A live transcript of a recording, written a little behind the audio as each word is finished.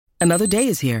Another day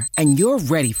is here, and you're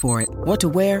ready for it. What to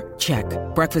wear? Check.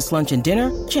 Breakfast, lunch, and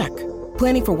dinner? Check.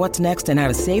 Planning for what's next and how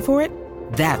to save for it?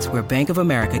 That's where Bank of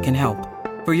America can help.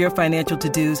 For your financial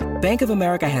to-dos, Bank of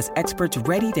America has experts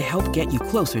ready to help get you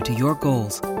closer to your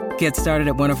goals. Get started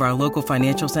at one of our local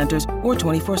financial centers or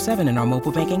 24/7 in our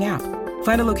mobile banking app.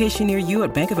 Find a location near you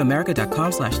at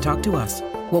bankofamerica.com/talktous.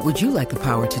 What would you like the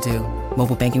power to do?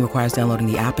 Mobile banking requires downloading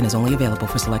the app and is only available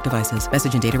for select devices.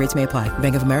 Message and data rates may apply.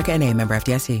 Bank of America N.A., member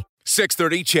FDIC.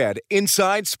 630 CHED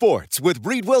Inside Sports with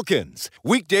Reed Wilkins.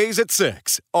 Weekdays at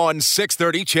 6 on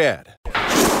 630 CHED.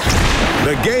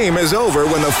 The game is over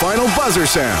when the final buzzer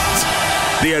sounds.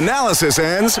 The analysis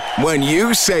ends when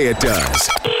you say it does.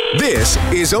 This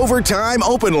is Overtime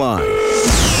Open Line.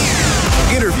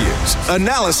 Interviews,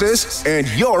 analysis, and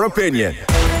your opinion.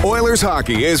 Oilers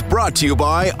hockey is brought to you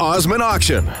by Osmond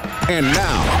Auction. And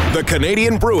now, the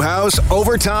Canadian Brewhouse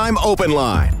Overtime Open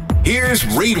Line. Here's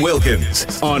Reed Wilkins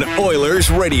on Oilers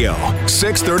Radio,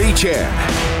 630 CHED.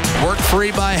 Work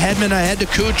free by Hedman ahead to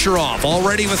Kucherov.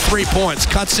 Already with 3 points.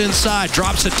 Cuts inside.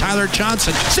 Drops to Tyler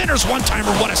Johnson. Centers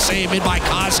one-timer. What a save made by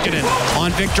Koskinen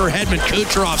on Victor Hedman.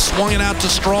 Kucherov swung it out to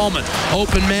Stroman.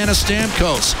 Open man of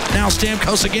Stamkos. Now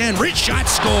Stamkos again. Reach shot,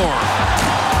 score.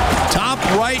 Top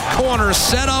right corner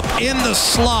set up in the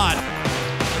slot.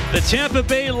 The Tampa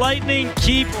Bay Lightning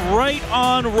keep right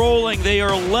on rolling. They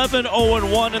are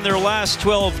 11-0-1 in their last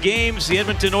 12 games. The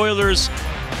Edmonton Oilers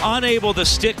unable to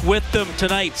stick with them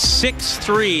tonight.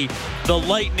 6-3, the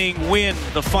Lightning win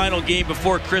the final game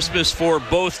before Christmas for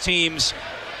both teams.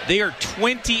 They are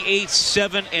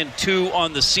 28-7-2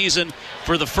 on the season.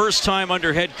 For the first time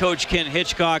under head coach Ken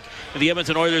Hitchcock, the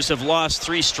Edmonton Oilers have lost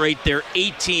 3 straight. They're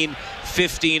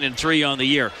 18-15-3 on the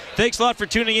year. Thanks a lot for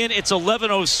tuning in. It's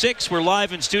 11:06. We're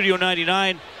live in Studio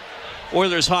 99.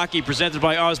 Oilers hockey presented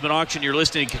by Osmond Auction. You're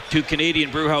listening to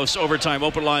Canadian Brewhouse Overtime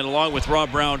Open Line along with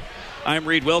Rob Brown. I'm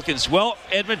Reed Wilkins. Well,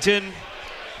 Edmonton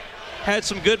had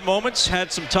some good moments,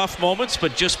 had some tough moments,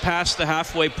 but just past the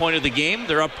halfway point of the game.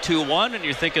 They're up 2-1, and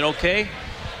you're thinking, okay,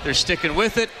 they're sticking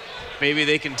with it. Maybe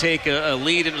they can take a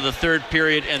lead into the third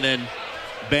period, and then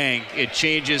bang, it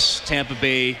changes. Tampa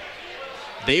Bay,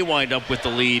 they wind up with the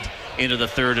lead into the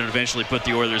third and eventually put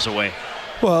the Oilers away.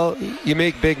 Well, you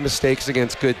make big mistakes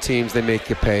against good teams, they make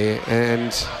you pay.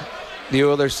 And the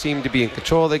Oilers seem to be in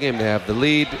control of the game. They have the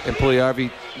lead, and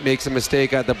Puljujarvi makes a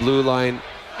mistake at the blue line,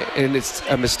 and it's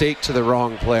a mistake to the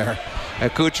wrong player.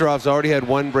 Kucherov's already had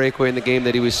one breakaway in the game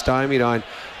that he was stymied on.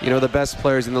 You know, the best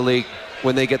players in the league,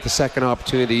 when they get the second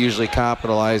opportunity, usually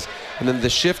capitalize. And then the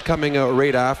shift coming out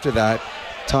right after that,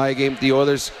 tie game, the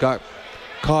Oilers got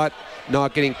caught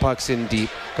not getting pucks in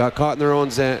deep, got caught in their own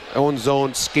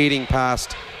zone, skating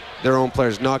past their own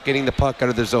players, not getting the puck out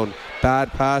of their zone.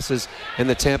 Bad passes, and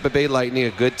the Tampa Bay Lightning,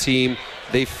 a good team,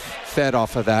 they fed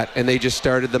off of that, and they just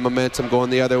started the momentum going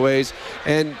the other ways.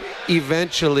 And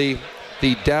eventually,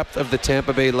 the depth of the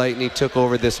Tampa Bay Lightning took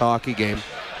over this hockey game.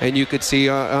 And you could see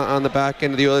on the back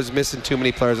end, the Oilers missing too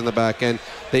many players on the back end.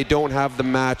 They don't have the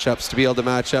matchups to be able to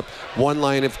match up one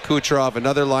line of Kucherov,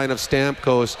 another line of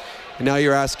Stamkos. And now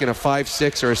you're asking a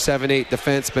 5'6" or a 7'8"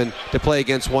 defenseman to play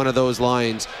against one of those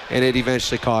lines, and it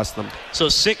eventually cost them. So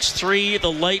 6-3,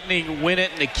 the Lightning win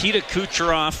it. Nikita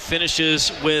Kucherov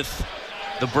finishes with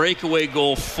the breakaway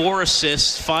goal, 4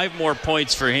 assists, 5 more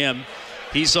points for him.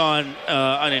 He's on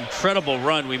an incredible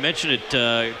run. We mentioned it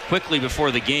quickly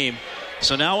before the game.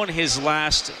 So now in his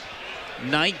last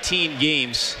 19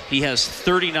 games, he has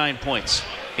 39 points.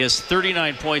 He has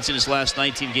 39 points in his last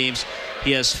 19 games.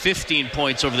 He has 15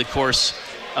 points over the course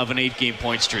of an 8-game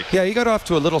point streak. Yeah, he got off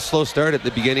to a little slow start at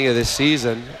the beginning of this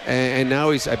season, and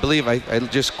now he's, I believe, I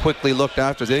just quickly looked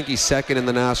after, I think he's second in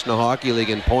the National Hockey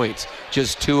League in points,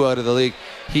 just 2 out of the league.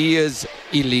 He is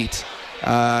elite.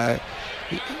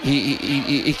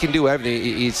 He can do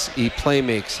everything. He play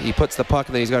makes. He puts the puck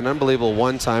in there. He's got an unbelievable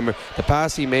one-timer. The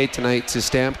pass he made tonight to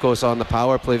Stamkos on the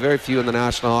power play, very few in the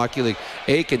National Hockey League.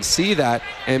 A, can see that,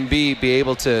 and B, be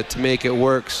able to make it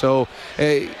work. So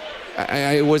it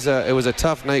was a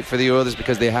tough night for the Oilers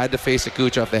because they had to face a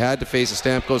Kucherov. They had to face a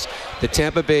Stamkos. The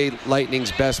Tampa Bay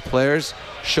Lightning's best players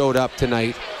showed up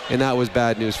tonight, and that was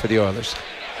bad news for the Oilers.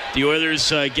 The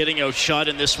Oilers getting outshot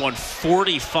in this one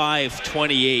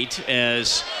 45-28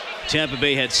 as Tampa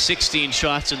Bay had 16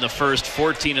 shots in the first,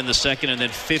 14 in the second, and then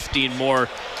 15 more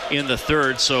in the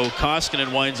third. So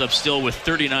Koskinen winds up still with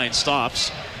 39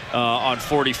 stops on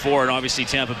 44, and obviously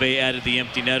Tampa Bay added the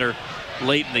empty netter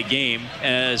late in the game.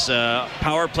 As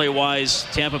power play wise,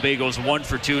 Tampa Bay goes 1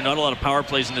 for 2. Not a lot of power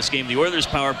plays in this game. The Oilers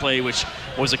power play, which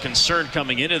was a concern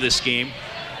coming into this game,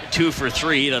 2 for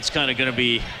 3. That's kind of going to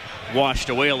be washed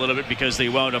away a little bit because they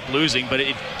wound up losing, but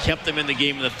it kept them in the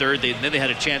game in the third. And then they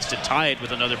had a chance to tie it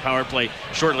with another power play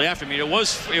shortly after. I mean, it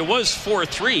was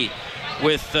 4-3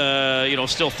 with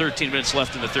still 13 minutes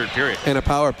left in the third period. And a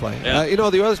power play. Yeah.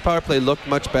 The Oilers' power play looked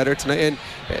much better tonight, and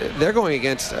they're going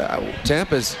against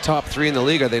Tampa's top 3 in the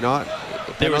league, are they not?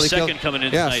 They were second coming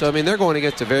in tonight. Yeah, so I mean, they're going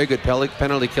against a very good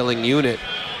penalty-killing unit.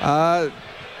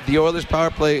 The Oilers'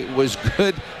 power play was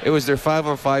good. It was their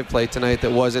 5-on-5 play tonight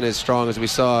that wasn't as strong as we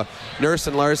saw. Nurse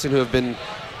and Larson, who have been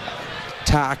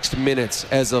taxed minutes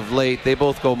as of late, they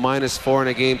both go -4 in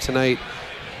a game tonight.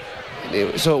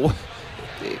 So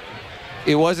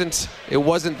it wasn't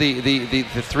the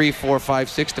 3, 4, 5,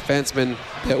 6 defensemen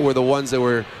that were the ones that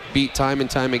were beat time and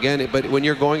time again. But when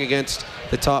you're going against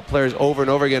the top players over and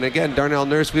over again, Darnell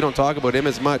Nurse, we don't talk about him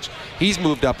as much. He's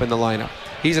moved up in the lineup.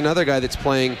 He's another guy that's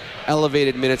playing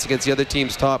elevated minutes against the other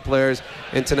team's top players,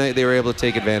 and tonight they were able to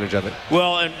take advantage of it.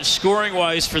 Well, and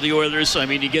scoring-wise for the Oilers, I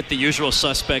mean, you get the usual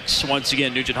suspects. Once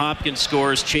again, Nugent Hopkins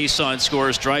scores, Chiasson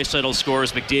scores, Draisaitl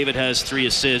scores, McDavid has 3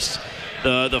 assists.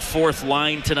 The fourth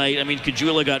line tonight, I mean,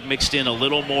 Caggiula got mixed in a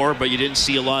little more, but you didn't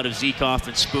see a lot of Zekoff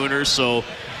and Spooner, so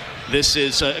this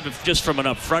is, just from an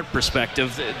upfront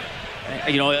perspective,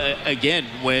 again,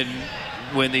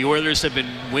 when the Oilers have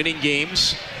been winning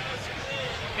games,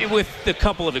 with a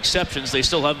couple of exceptions, they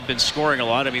still haven't been scoring a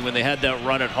lot. I mean, when they had that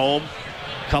run at home,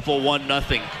 couple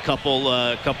 1-0,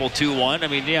 couple 2-1. I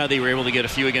mean, yeah, they were able to get a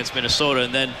few against Minnesota,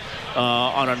 and then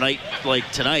on a night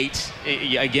like tonight,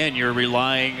 again, you're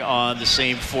relying on the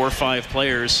same 4 or 5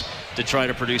 players to try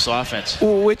to produce offense.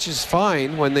 Which is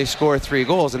fine when they score 3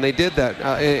 goals, and they did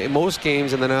that. In most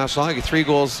games in the National Hockey, 3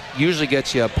 goals usually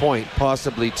gets you a point,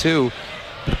 possibly 2.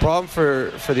 The problem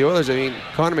for the Oilers, I mean,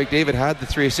 Connor McDavid had the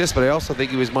 3 assists, but I also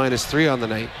think he was -3 on the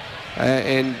night.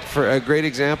 And for a great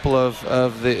example of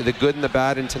the good and the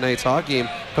bad in tonight's hockey game,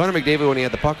 Connor McDavid, when he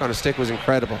had the puck on his stick, was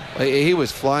incredible. He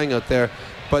was flying out there.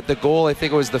 But the goal, I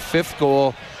think it was the 5th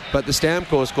goal, but the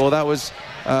Stamkos goal, that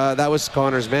was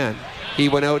Connor's man. He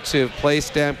went out to play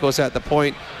Stamkos at the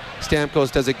point.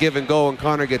 Stamkos does a give and go, and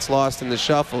Connor gets lost in the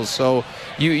shuffles. So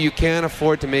you can't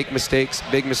afford to make mistakes,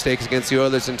 big mistakes against the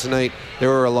Oilers, and tonight there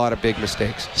were a lot of big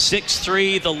mistakes.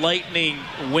 6-3, the Lightning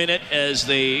win it as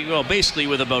they, basically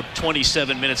with about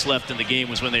 27 minutes left in the game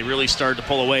was when they really started to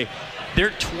pull away. They're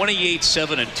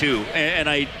 28-7-2, and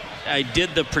I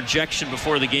did the projection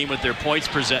before the game with their points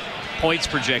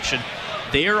projection.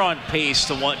 They are on pace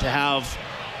to want to have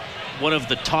one of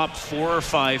the top 4 or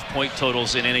 5 point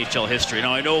totals in NHL history.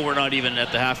 Now, I know we're not even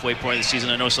at the halfway point of the season.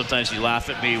 I know sometimes you laugh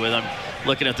at me when I'm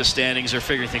looking at the standings or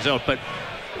figuring things out. But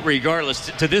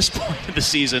regardless, to this point of the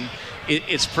season,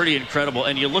 it's pretty incredible.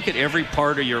 And you look at every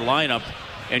part of your lineup,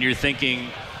 and you're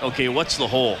thinking, okay, what's the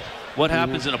hole? What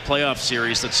happens in a playoff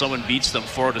series that someone beats them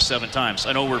 4 out of 7 times?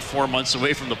 I know we're 4 months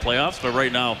away from the playoffs, but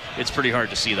right now it's pretty hard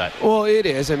to see that. Well, it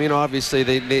is. I mean, obviously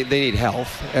they need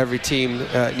health. Every team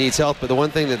needs health. But the one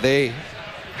thing that they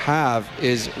have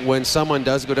is when someone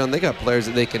does go down, they got players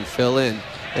that they can fill in.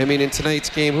 I mean, in tonight's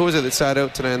game, who was it that sat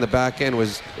out tonight on the back end?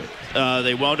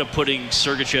 They wound up putting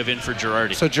Sergachev in for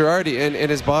Girardi. So Girardi, and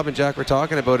as Bob and Jack were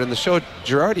talking about in the show,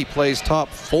 Girardi plays top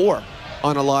 4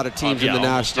 on a lot of teams in the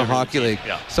National Hockey League.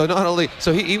 Yeah. So not only,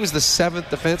 so he was the 7th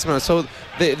defenseman. So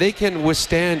they can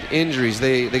withstand injuries.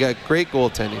 They got great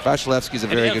goaltending. Vasilevsky's a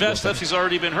very good goaltender. Vasilevsky's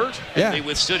already been hurt. Yeah. They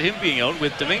withstood him being out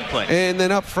with Domingue playing. And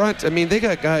then up front, I mean, they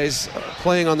got guys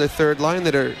playing on their third line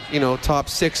that are, top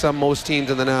 6 on most teams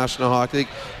in the National Hockey League.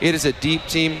 It is a deep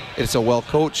team. It's a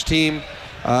well-coached team.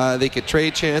 They could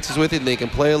trade chances with it, and they can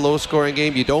play a low-scoring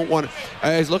game. You don't want.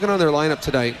 I was looking on their lineup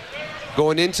tonight.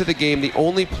 Going into the game, the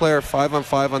only player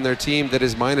 5-on-5 on their team that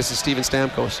is minus is Steven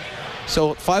Stamkos.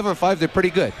 So 5-on-5, they're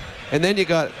pretty good. And then you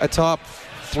got a top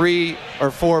 3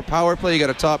 or 4 power play. You got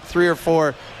a top 3 or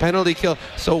 4 penalty kill.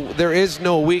 So there is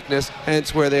no weakness,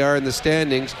 hence where they are in the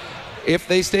standings. If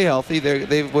they stay healthy,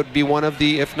 they would be one of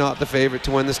the, if not the favorite,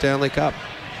 to win the Stanley Cup.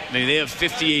 I mean, they have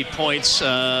 58 points.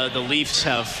 The Leafs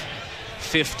have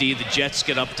 50. The Jets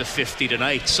get up to 50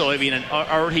 tonight. So, I mean,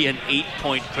 already an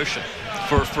 8-point cushion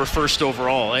for first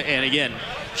overall. And again,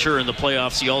 sure, in the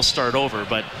playoffs you all start over,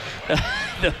 but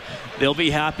they'll be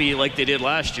happy like they did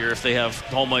last year if they have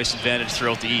home ice advantage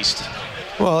throughout the East.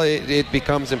 Well, it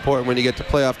becomes important when you get to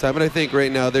playoff time, but I think right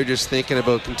now they're just thinking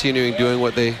about continuing doing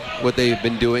what they've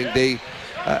been doing.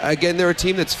 Again, they're a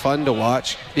team that's fun to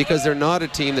watch because they're not a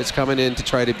team that's coming in to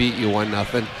try to beat you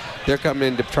 1-0. They're coming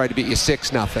in to try to beat you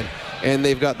 6-0. And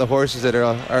they've got the horses that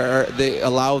they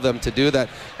allow them to do that.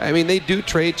 I mean, they do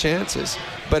trade chances,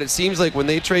 but it seems like when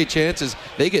they trade chances,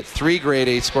 they get 3 grade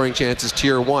A scoring chances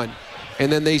tier 1,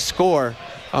 and then they score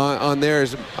on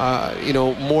theirs,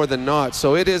 more than not.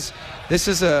 So it is this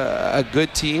is a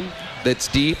good team that's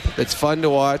deep, that's fun to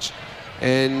watch.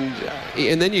 And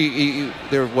then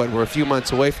we're a few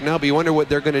months away from now, but you wonder what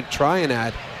they're going to try and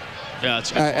add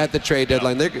at the trade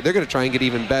deadline. They're going to try and get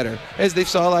even better. As they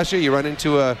saw last year, you run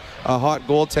into a hot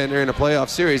goaltender in a playoff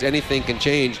series, anything can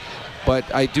change. But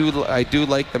I do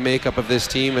like the makeup of this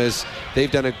team, as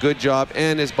they've done a good job.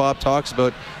 And as Bob talks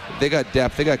about, they got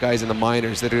depth. They got guys in the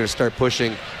minors that are going to start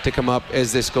pushing to come up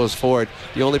as this goes forward.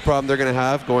 The only problem they're going to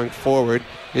have going forward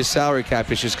is salary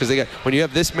cap issues, because when you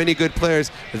have this many good players,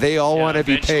 they all want to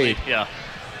be paid. Yeah.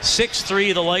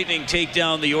 6-3, the Lightning take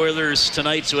down the Oilers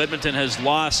tonight, so Edmonton has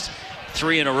lost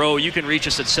 3 in a row. You can reach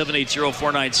us at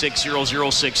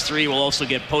 780-496-0063. We'll also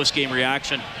get post-game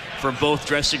reaction from both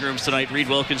dressing rooms tonight. Reed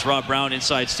Wilkins, Rob Brown,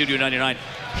 inside Studio 99.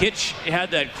 Hitch had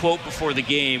that quote before the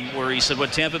game where he said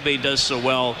what Tampa Bay does so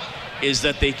well is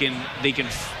that they can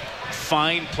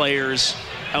find players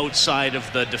outside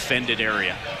of the defended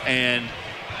area. And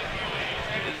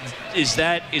is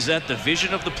that the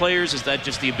vision of the players? Is that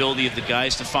just the ability of the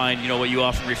guys to find, what you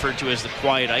often refer to as the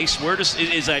quiet ice?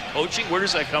 Is that coaching? Where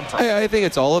does that come from? I think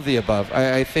it's all of the above.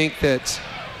 I think that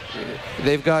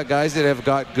they've got guys that have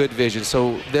got good vision.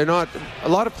 So they're not – a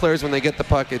lot of players, when they get the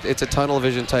puck, it's a tunnel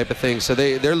vision type of thing. So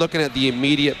they're looking at the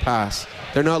immediate pass.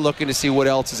 They're not looking to see what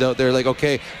else is out there. Like,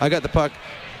 okay, I got the puck.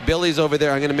 Billy's over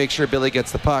there. I'm going to make sure Billy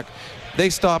gets the puck. They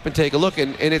stop and take a look,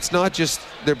 and it's not just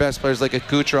their best players like a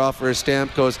Kucherov or a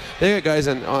Stamkos. They got guys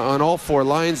on all 4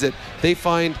 lines that they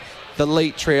find the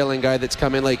late trailing guy that's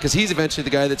coming late, because he's eventually the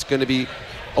guy that's going to be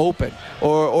open,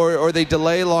 or they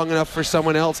delay long enough for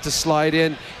someone else to slide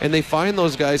in, and they find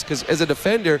those guys, because as a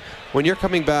defender, when you're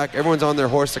coming back, everyone's on their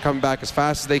horse. They're coming back as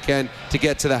fast as they can to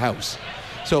get to the house.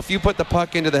 So if you put the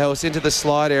puck into the house, into the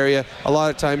slot area, a lot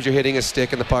of times you're hitting a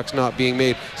stick and the puck's not being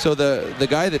made. So the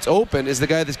guy that's open is the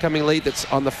guy that's coming late, that's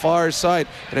on the far side.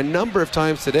 And a number of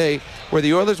times today where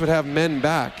the Oilers would have men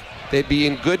back, they'd be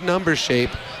in good number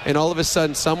shape, and all of a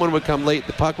sudden someone would come late,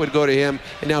 the puck would go to him,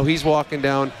 and now he's walking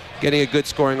down, getting a good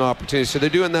scoring opportunity. So they're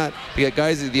doing that. They got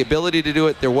guys with the ability to do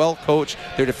it. They're well coached.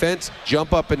 Their defense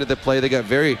jump up into the play. They got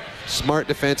very smart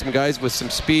defensemen, guys with some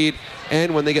speed,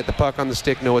 and when they get the puck on the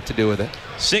stick, know what to do with it.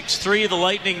 6-3, the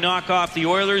Lightning knock off the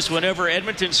Oilers. Whenever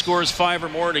Edmonton scores 5 or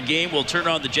more in a game, we'll turn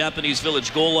on the Japanese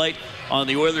Village goal light on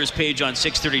the Oilers page on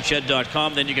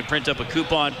 630ched.com. Then you can print up a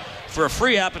coupon for a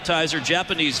free appetizer.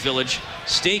 Japanese Village,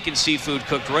 steak and seafood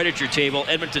cooked right at your table.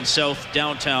 Edmonton South,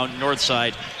 downtown,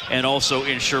 Northside, and also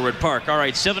in Sherwood Park. All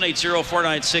right,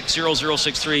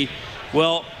 780-496-0063.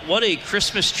 Well, what a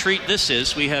Christmas treat this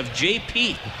is. We have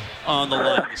JP on the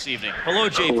line this evening. Hello,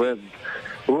 JP.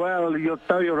 Well, I'll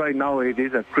tell you right now, it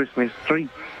is a Christmas treat.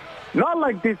 Not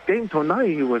like this game tonight.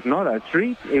 It was not a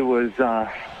treat. It was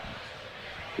a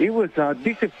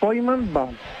disappointment,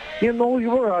 but you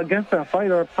were against a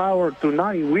firepower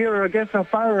tonight. We are against a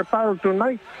firepower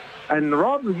tonight. And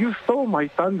Rob, you stole my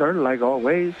thunder like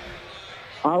always.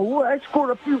 I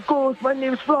scored a few goals. My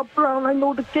name's Rob Brown. I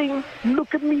know the game.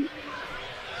 Look at me.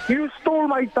 You stole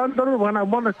my thunder when I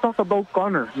want to talk about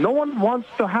Connor. No one wants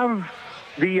to have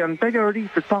the integrity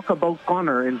to talk about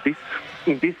Connor in this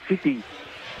city.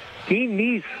 He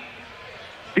needs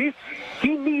this.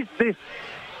 He needs this.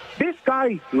 This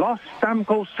guy lost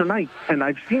Stamkos tonight, and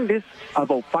I've seen this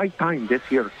about 5 times this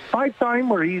year. 5 times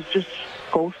where he's just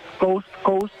coast. Oh,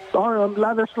 I'm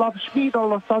Ladislav Schmid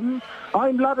all of a sudden.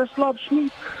 I'm Ladislav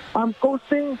Schmid. I'm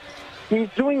coasting. He's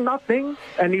doing nothing,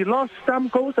 and he lost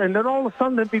Stamkos, and then all of a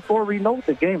sudden, before we know,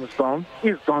 the game is gone.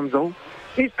 He's gonzo.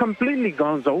 He's completely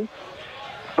gonzo.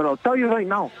 But I'll tell you right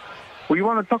now, we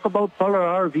want to talk about Polar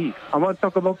RV. I want to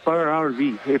talk about Polar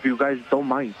RV, if you guys don't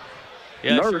mind.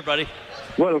 Yeah, sure, buddy.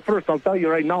 Well, first, I'll tell you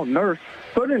right now, Nurse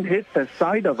couldn't hit the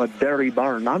side of a dairy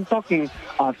barn. I'm talking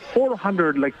a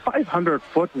 500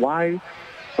 foot wide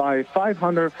by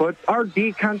 500 foot.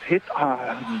 RD can't hit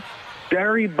a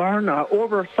dairy barn, an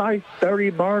oversized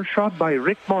dairy barn shot by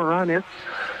Rick Moranis.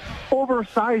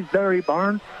 Oversized dairy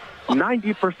barn,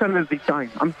 90% of the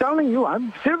time. I'm telling you,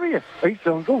 I'm serious. He's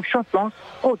going, oh, shot block.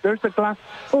 Oh, there's the glass.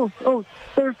 Oh,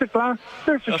 there's the glass.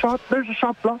 There's a shot. There's a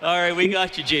shot block. All right, we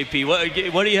got you,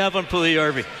 JP. What do you have on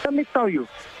Puljujärvi? Let me tell you.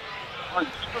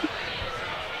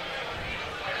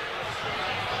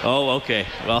 Oh, okay.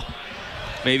 Well,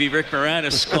 maybe Rick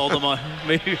Moranis called him on.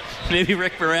 Maybe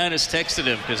Rick Moranis texted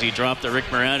him because he dropped the Rick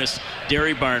Moranis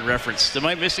Dairy Barn reference. Am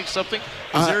I missing something?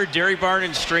 Is there a Dairy Barn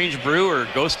in Strange Brew or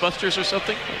Ghostbusters or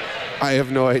something? I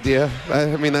have no idea.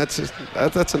 I mean, that's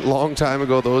a long time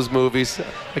ago, those movies.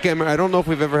 Again, I don't know if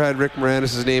we've ever had Rick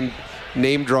Moranis'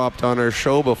 name dropped on our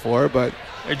show before, but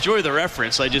enjoy the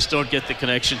reference. I just don't get the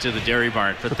connection to the Dairy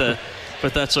Barn, but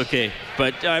that's okay.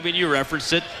 But I mean, you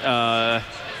referenced it.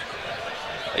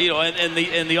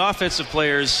 and the offensive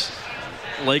players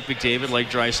like McDavid, like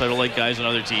Draisaitl, like guys on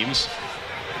other teams,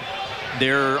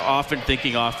 they're often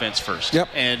thinking offense first. Yep.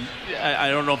 And I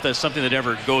don't know if that's something that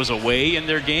ever goes away in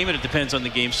their game, and it depends on the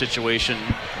game situation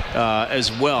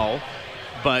as well.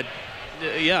 But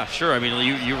yeah, sure. I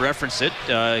mean, you referenced it.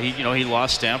 He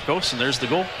lost Stamkos, and there's the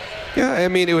goal. Yeah, I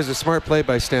mean, it was a smart play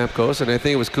by Stamkos, and I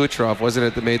think it was Kucherov, wasn't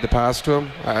it, that made the pass to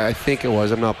him? I think it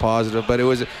was. I'm not positive, but it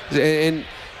was. And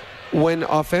when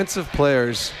offensive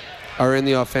players are in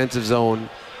the offensive zone,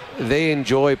 they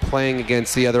enjoy playing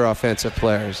against the other offensive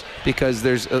players because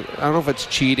there's, I don't know if it's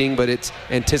cheating, but it's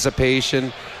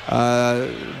anticipation.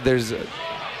 I've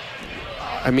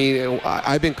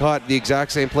been caught the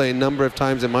exact same play a number of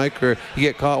times in my career. You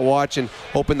get caught watching,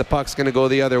 hoping the puck's going to go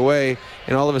the other way,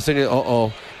 and all of a sudden,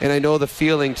 uh-oh. And I know the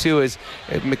feeling, too, is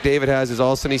McDavid has, is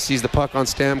all of a sudden he sees the puck on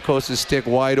Stamkos' stick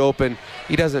wide open.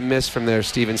 He doesn't miss from there,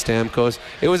 Steven Stamkos.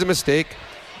 It was a mistake.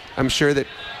 I'm sure that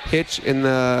Hitch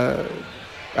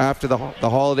after the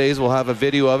holidays will have a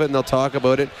video of it, and they'll talk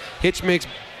about it. Hitch makes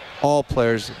all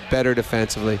players better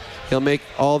defensively. He'll make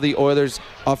all the Oilers'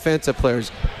 offensive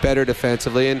players better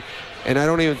defensively. And I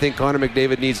don't even think Connor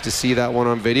McDavid needs to see that one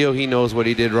on video. He knows what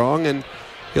he did wrong, and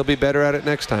he'll be better at it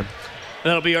next time.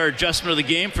 That'll be our adjustment of the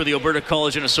game for the Alberta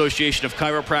College and Association of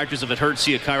Chiropractors. If it hurts,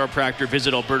 see a chiropractor.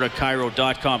 Visit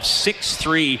albertachiro.com.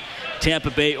 6-3 Tampa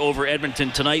Bay over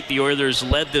Edmonton tonight. The Oilers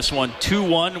led this one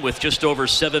 2-1 with just over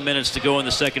 7 minutes to go in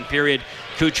the second period.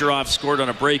 Kucherov scored on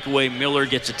a breakaway. Miller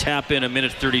gets a tap in a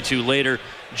minute 32 later.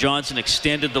 Johnson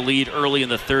extended the lead early in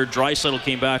the third. Draisaitl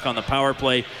came back on the power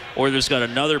play. Oilers got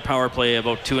another power play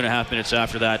about 2.5 minutes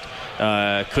after that.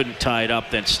 Couldn't tie it up.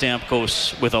 Then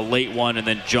Stamkos with a late one, and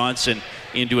then Johnson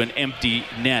into an empty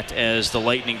net as the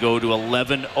Lightning go to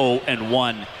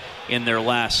 11-0-1 in their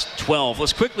last 12.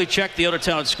 Let's quickly check the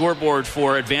out-of-town scoreboard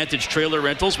for Advantage Trailer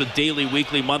Rentals with daily,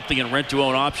 weekly, monthly, and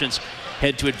rent-to-own options.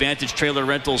 Head to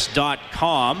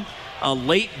AdvantageTrailerRentals.com. A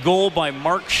late goal by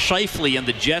Mark Scheifele, and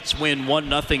the Jets win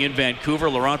 1-0 in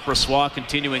Vancouver. Laurent Brossoit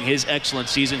continuing his excellent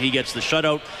season. He gets the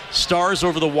shutout. Stars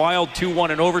over the Wild 2-1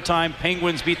 in overtime.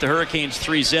 Penguins beat the Hurricanes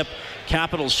 3-0.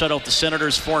 Capitals shut out the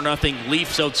Senators 4-0.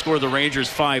 Leafs outscore the Rangers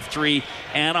 5-3.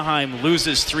 Anaheim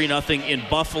loses 3-0 in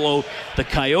Buffalo. The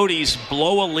Coyotes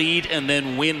blow a lead and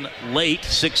then win late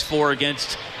 6-4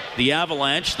 against the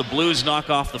Avalanche. The Blues knock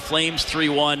off the Flames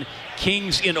 3-1.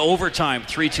 Kings in overtime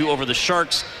 3-2 over the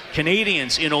Sharks.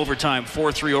 Canadians in overtime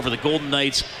 4-3 over the Golden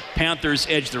Knights. Panthers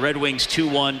edge the Red Wings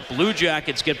 2-1. Blue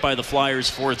Jackets get by the Flyers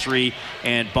 4-3.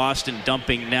 And Boston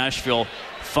dumping Nashville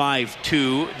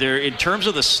 5-2. There, in terms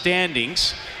of the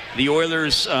standings, the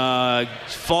Oilers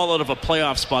fall out of a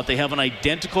playoff spot. They have an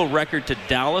identical record to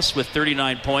Dallas with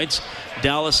 39 points.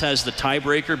 Dallas has the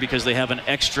tiebreaker because they have an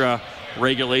extra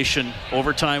regulation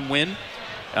overtime win.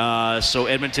 So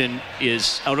Edmonton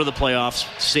is out of the playoffs,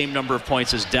 same number of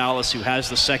points as Dallas, who has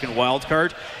the second wild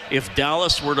card. If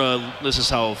Dallas were to, this is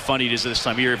how funny it is this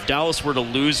time of year, if Dallas were to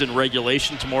lose in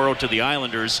regulation tomorrow to the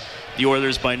Islanders, the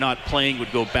Oilers, by not playing,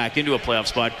 would go back into a playoff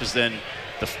spot, because then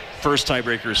the first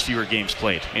tiebreaker is fewer games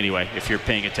played. Anyway, if you're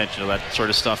paying attention to that sort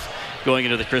of stuff going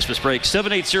into the Christmas break.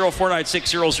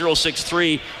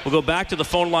 780-496-0063. We'll go back to the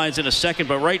phone lines in a second,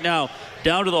 but right now,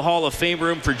 down to the Hall of Fame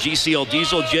room for GCL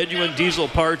Diesel. Genuine diesel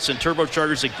parts and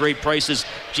turbochargers at great prices.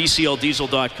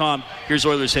 GCLDiesel.com. Here's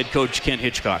Oilers head coach Ken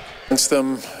Hitchcock. Against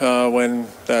them when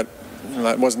that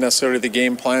wasn't necessarily the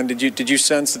game plan. Did you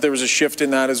sense that there was a shift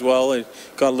in that as well? It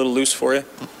got a little loose for you?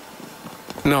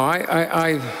 No,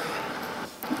 I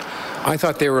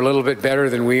thought they were a little bit better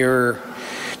than we were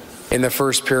in the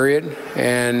first period,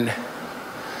 and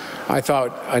I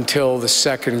thought until the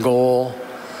second goal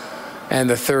and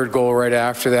the third goal right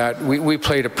after that, we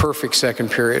played a perfect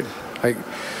second period. Like,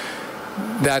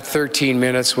 that 13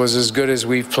 minutes was as good as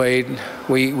we've played.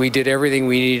 We did everything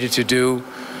we needed to do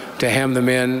to hem them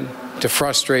in, to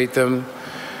frustrate them.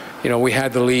 You know, we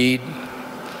had the lead,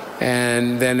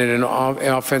 and then in an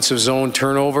offensive zone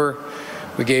turnover,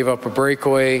 we gave up a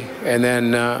breakaway, and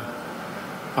then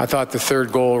I thought the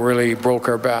third goal really broke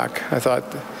our back. I thought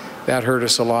that hurt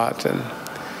us a lot,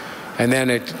 and then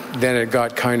it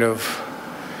got kind of,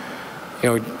 you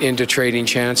know, into trading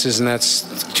chances, and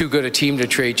that's too good a team to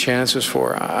trade chances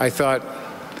for. I thought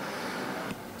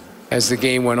as the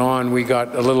game went on, we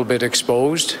got a little bit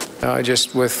exposed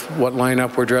just with what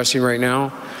lineup we're dressing right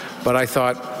now. But I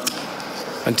thought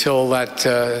until that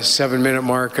 7-minute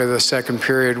mark of the second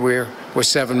period, with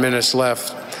 7 minutes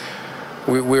left,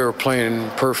 we were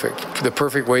playing perfect. The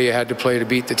perfect way you had to play to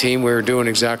beat the team. We were doing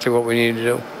exactly what we needed to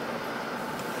do.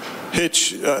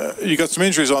 Hitch, you got some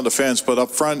injuries on defense, but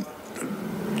up front,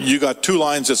 you got two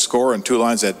lines that score and two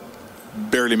lines that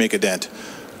barely make a dent.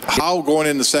 How, going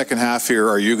in the second half here,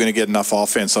 are you going to get enough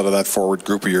offense out of that forward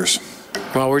group of yours?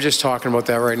 Well, we're just talking about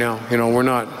that right now. You know,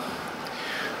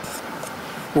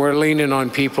 we're leaning on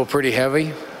people pretty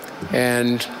heavy,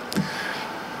 and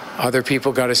other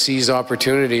people got to seize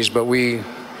opportunities, but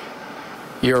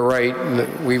you're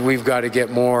right, we've got to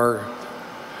get more.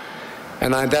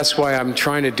 And that's why I'm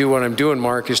trying to do what I'm doing,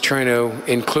 Mark, is trying to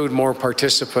include more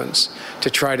participants to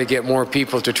try to get more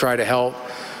people to try to help,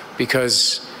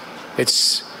 because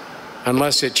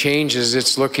unless it changes,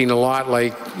 it's looking a lot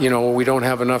like, you know, we don't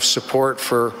have enough support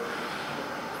for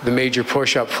the major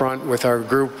push up front with our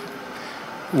group.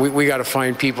 We got to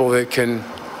find people that can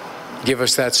give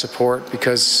us that support,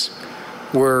 because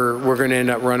we're going to end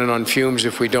up running on fumes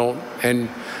if we don't. And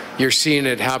you're seeing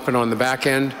it happen on the back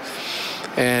end.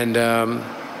 And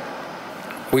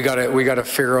we got to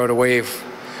figure out a way of,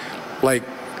 like,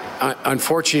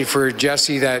 unfortunately for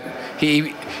Jesse, that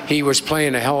he was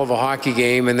playing a hell of a hockey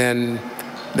game, and then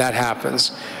that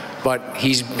happens. But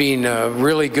he's been a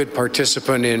really good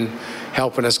participant in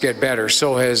helping us get better.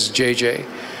 So has JJ.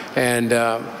 And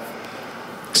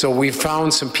so we've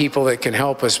found some people that can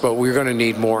help us, but we're going to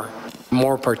need more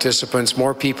participants,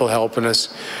 more people helping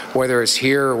us, whether it's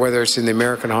here or whether it's in the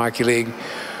American Hockey League,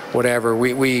 whatever.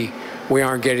 We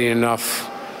aren't getting enough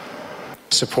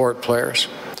support players.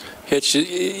 Hitch,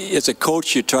 as a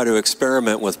coach, you try to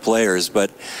experiment with players, but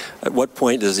at what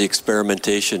point does the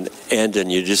experimentation end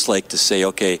and you just like to say,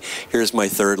 okay, here's my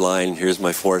third line, here's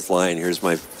my fourth line, here's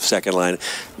my second line,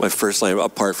 my first line,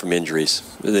 apart from injuries?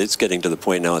 It's getting to the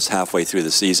point now, it's halfway through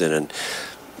the season, and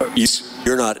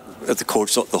you're not at the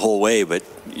coach the whole way, but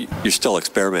you're still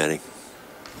experimenting.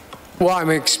 Well, I'm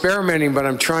experimenting, but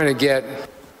I'm trying to get,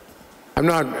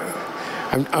 I'm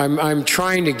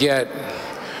trying to get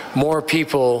more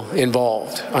people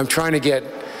involved. I'm trying to get,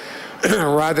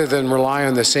 rather than rely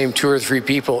on the same 2 or 3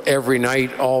 people every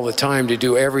night, all the time to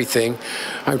do everything,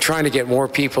 I'm trying to get more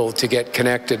people to get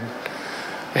connected.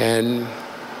 And,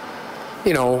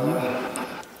 you know,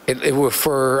 it was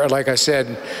for, like I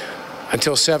said,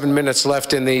 until 7 minutes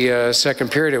left in the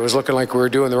second period, it was looking like we were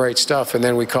doing the right stuff, and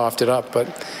then we coughed it up.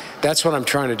 But that's what I'm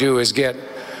trying to do, is get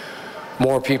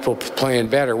more people playing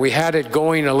better. We had it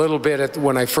going a little bit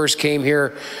when I first came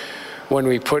here, when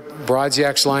we put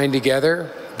Brodziak's line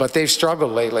together, but they've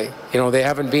struggled lately. You know, they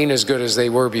haven't been as good as they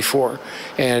were before.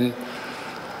 And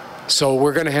so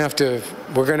we're going to have to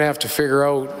figure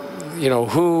out, you know,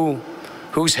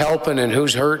 who's helping and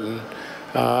who's hurting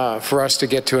for us to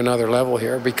get to another level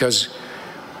here, because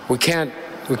we can't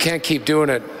keep doing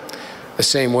it the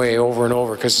same way over and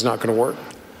over, because it's not going to work.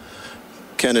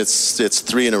 Ken, it's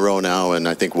 3 in a row now, and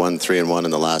I think 3-1 in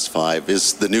the last 5.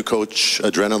 Is the new coach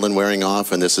adrenaline wearing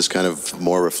off, and this is kind of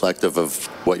more reflective of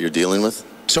what you're dealing with?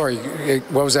 Sorry,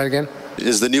 what was that again?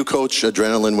 Is the new coach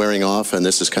adrenaline wearing off, and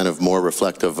this is kind of more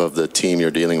reflective of the team you're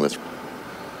dealing with?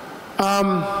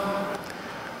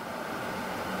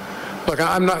 Look,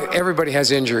 everybody has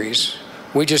injuries.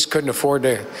 We just couldn't afford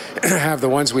to have the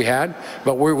ones we had,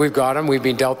 but we've got them. We've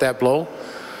been dealt that blow.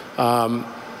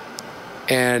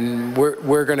 And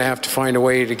we're going to have to find a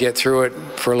way to get through it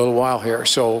for a little while here.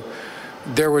 So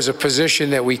there was a position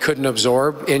that we couldn't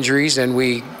absorb injuries, and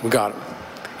we got them.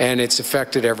 And it's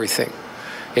affected everything.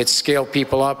 It's scaled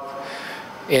people up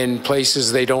in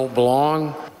places they don't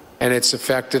belong, and it's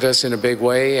affected us in a big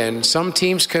way. And some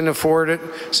teams can afford it.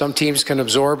 Some teams can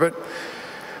absorb it.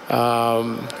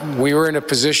 We were in a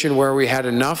position where we had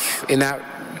enough in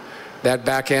that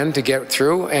back end to get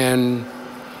through, and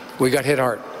we got hit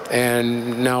hard.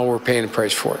 And now we're paying the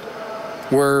price for it.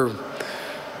 We're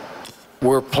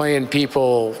playing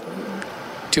people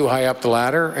too high up the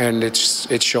ladder, and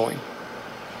it's showing.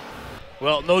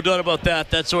 Well, no doubt about that.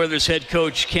 That's Oilers head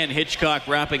coach Ken Hitchcock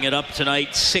wrapping it up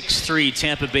tonight. 6-3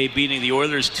 Tampa Bay beating the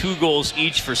Oilers. 2 goals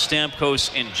each for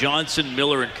Stamkos and Johnson.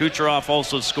 Miller and Kucherov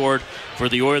also scored for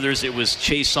the Oilers. It was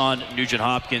Chiasson,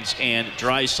 Nugent-Hopkins, and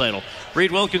Draisaitl.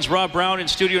 Reed Wilkins, Rob Brown in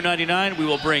Studio 99. We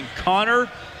will bring Connor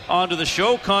onto the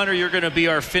show. Connor, you're going to be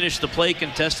our finish the play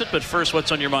contestant, but first,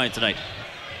 what's on your mind tonight?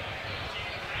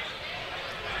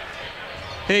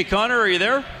 Hey, Connor, are you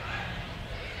there?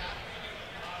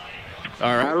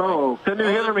 All right. Hello, can you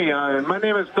hear me? My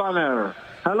name is Connor.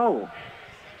 Hello.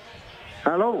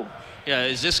 Yeah,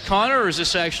 is this Connor or is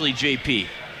this actually JP?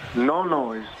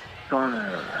 No, it's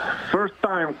Connor. First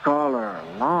time caller,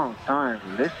 long time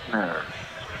listener.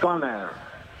 Connor.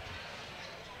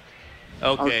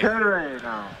 Okay. Right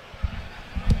now.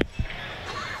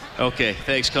 Okay,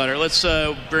 thanks, Connor. Let's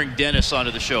bring Dennis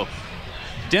onto the show.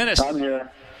 Dennis. I'm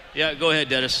here. Yeah, go ahead,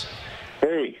 Dennis.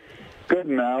 Hey, good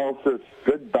analysis,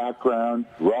 good background.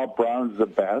 Rob Brown's the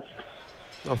best.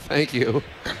 Oh, thank you.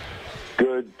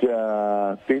 good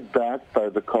feedback by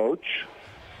the coach.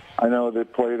 I know they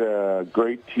played a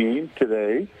great team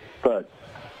today, but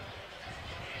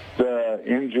the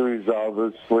injuries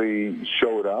obviously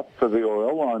showed up for the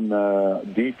Oil on the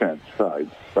defense side.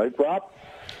 Right, Rob?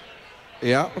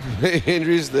 Yeah,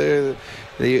 injuries. The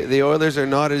Oilers are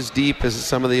not as deep as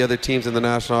some of the other teams in the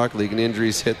National Hockey League, and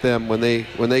injuries hit them. When they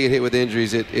get hit with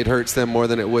injuries, it hurts them more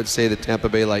than it would, say, the Tampa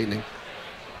Bay Lightning.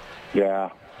 Yeah,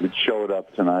 it showed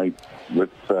up tonight with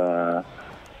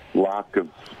lack of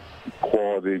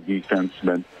quality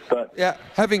defensemen. But yeah,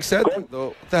 having said that,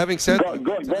 though, going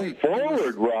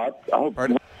forward, Rob,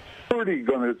 where's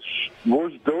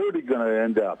Doherty gonna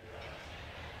end up?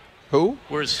 Who?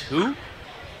 Where's who?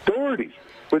 Doherty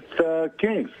with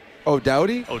Kings. Oh,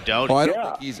 Doughty? Oh, Doughty.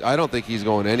 Oh, I don't think he's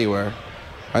going anywhere.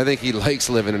 I think he likes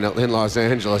living in Los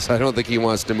Angeles. I don't think he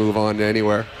wants to move on to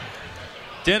anywhere.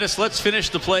 Dennis, let's finish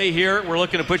the play here. We're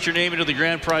looking to put your name into the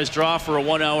grand prize draw for a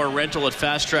 1-hour rental at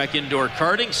Fast Track Indoor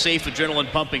Karting. Safe,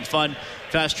 adrenaline-pumping fun.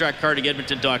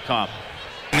 FastTrackKartingEdmonton.com.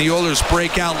 The Oilers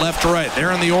break out left to right.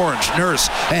 They're in the orange. Nurse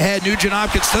ahead.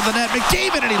 Nugent-Hopkins to the net.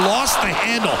 McDavid, and he lost the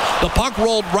handle. The puck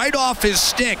rolled right off his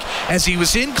stick as he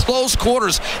was in close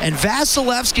quarters, and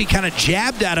Vasilevsky kind of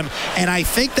jabbed at him, and I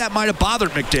think that might have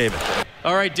bothered McDavid.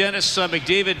 All right, Dennis,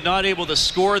 McDavid not able to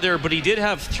score there, but he did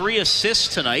have 3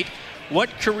 assists tonight.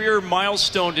 What career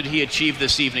milestone did he achieve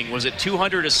this evening? Was it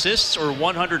 200 assists or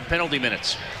 100 penalty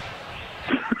minutes?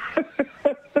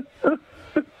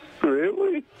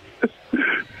 Really?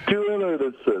 200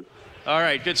 assists. All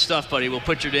right, good stuff, buddy. We'll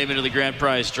put your name into the grand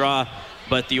prize draw.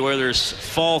 But the Oilers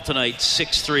fall tonight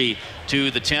 6-3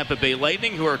 to the Tampa Bay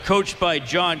Lightning, who are coached by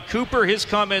John Cooper. His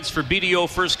comments for BDO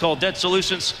First Call Debt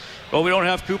Solutions. Well, we don't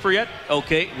have Cooper yet?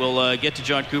 Okay, we'll get to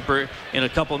John Cooper in a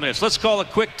couple of minutes. Let's call a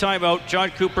quick timeout.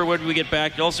 John Cooper, when we get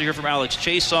back, you'll also hear from Alex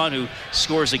Chason, who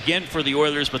scores again for the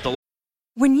Oilers, but the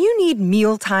When you need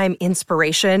mealtime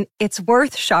inspiration, it's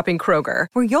worth shopping Kroger,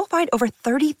 where you'll find over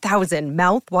 30,000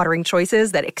 mouth-watering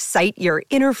choices that excite your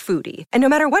inner foodie. And no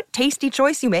matter what tasty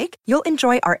choice you make, you'll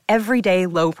enjoy our everyday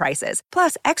low prices,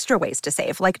 plus extra ways to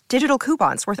save, like digital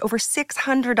coupons worth over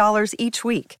 $600 each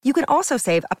week. You can also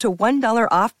save up to $1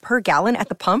 off per gallon at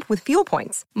the pump with fuel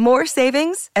points. More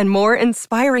savings and more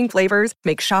inspiring flavors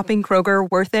make shopping Kroger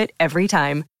worth it every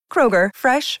time. Kroger,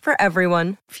 fresh for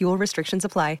everyone. Fuel restrictions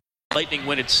apply. Lightning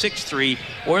win at 6-3.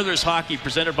 Oilers hockey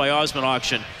presented by Osmond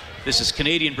Auction. This is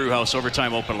Canadian Brewhouse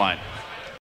Overtime Open Line.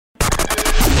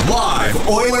 Live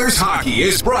Oilers hockey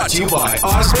is brought to you by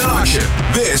Osmond Auction.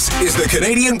 This is the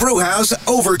Canadian Brewhouse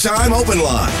Overtime Open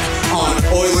Line on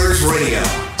Oilers Radio.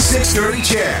 6:30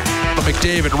 Chad.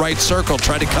 McDavid, right circle,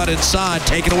 tried to cut inside,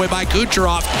 taken away by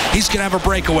Kucherov. He's going to have a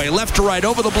breakaway. Left to right,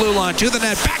 over the blue line, to the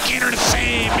net, backhander to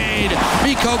save made.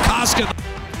 Mikko Koskinen.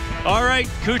 All right,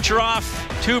 Kucherov,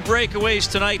 2 breakaways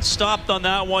tonight. Stopped on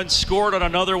that one, scored on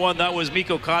another one. That was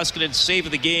Mikko Koskinen's save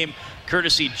of the game,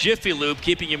 courtesy Jiffy Lube,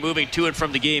 keeping you moving to and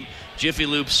from the game.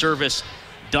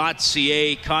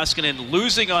 JiffyLubeService.ca. Koskinen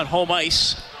losing on home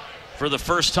ice for the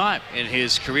first time in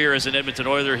his career as an Edmonton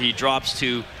Oiler. He drops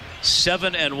to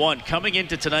 7-1. Coming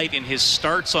into tonight in his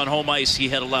starts on home ice, he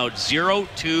had allowed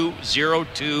 0-2,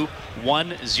 0-2,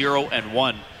 1-0, and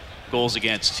 1 goals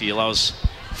against. He allows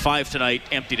 5 tonight,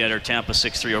 empty netter. Tampa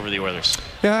 6-3 over the Oilers.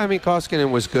 Yeah, I mean,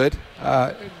 Koskinen was good.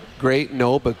 Great,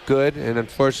 no, but good. And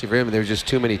unfortunately for him, there were just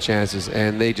too many chances,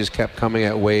 and they just kept coming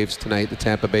at waves tonight, the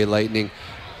Tampa Bay Lightning.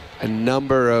 A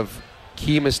number of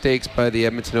key mistakes by the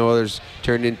Edmonton Oilers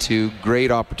turned into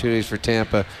great opportunities for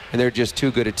Tampa, and they're just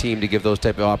too good a team to give those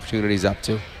type of opportunities up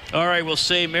to. All right, we'll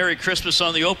say Merry Christmas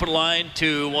on the open line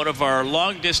to one of our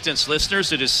long-distance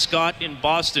listeners. It is Scott in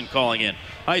Boston calling in.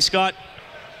 Hi, Scott.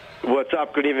 What's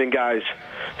up? Good evening, guys.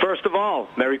 First of all,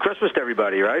 Merry Christmas to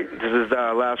everybody, right? This is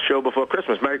the last show before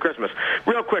Christmas. Merry Christmas.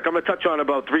 Real quick, I'm going to touch on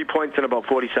about 3 points in about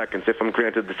 40 seconds, if I'm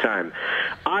granted the time.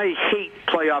 I hate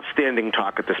playoff standing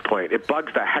talk at this point. It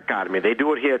bugs the heck out of me. They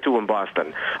do it here, too, in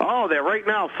Boston. Oh, they're right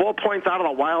now 4 points out of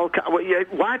the wild card.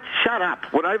 What? Shut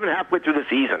up. We're not even halfway through the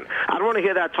season. I don't want to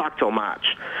hear that talk till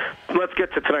March. Let's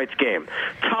get to tonight's game.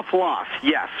 Tough loss,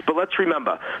 yes, but let's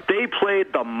remember, they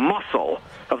played the muscle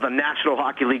of the National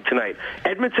Hockey League tonight.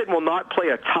 Edmonton will not play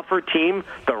a tougher team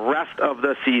the rest of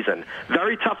the season.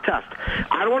 Very tough test.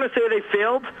 I don't want to say they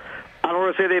failed. I don't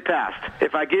want to say they passed.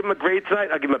 If I give them a grade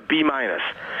tonight, I'll give them a B-. I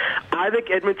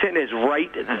think Edmonton is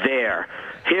right there.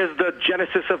 Here's the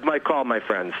genesis of my call, my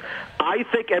friends. I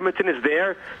think Edmonton is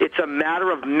there. It's a matter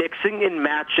of mixing and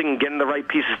matching and getting the right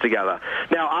pieces together.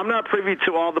 Now, I'm not privy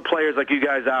to all the players like you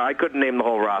guys are. I couldn't name the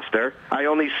whole roster. I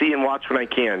only see and watch when I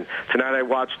can. Tonight I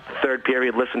watched the third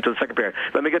period, listened to the second period.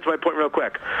 Let me get to my point real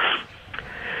quick.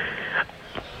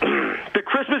 The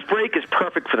Christmas break is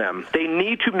perfect for them. They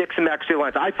need to mix and match their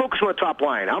lines. I focus on the top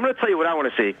line. I'm going to tell you what I want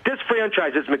to see. This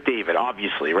franchise is McDavid,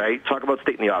 obviously, right? Talk about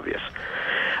stating the obvious.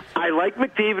 I like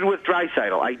McDavid with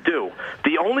Draisaitl. I do.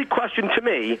 The only question to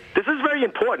me, this is very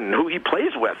important, who he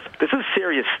plays with. This is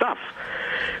serious stuff.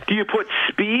 Do you put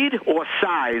speed or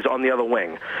size on the other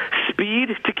wing?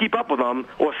 Speed to keep up with them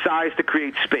or size to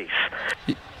create space?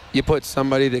 You put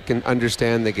somebody that can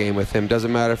understand the game with him.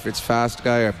 Doesn't matter if it's fast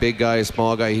guy or big guy or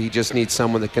small guy. He just needs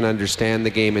someone that can understand the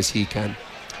game as he can.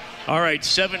 All right,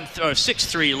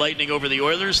 6-3 Lightning over the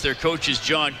Oilers. Their coach is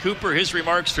John Cooper. His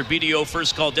remarks for BDO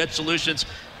First Call Debt Solutions,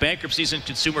 Bankruptcies and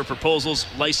Consumer Proposals,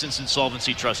 Licensed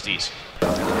Insolvency Trustees.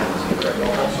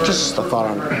 Just a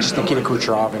thought on just Nikita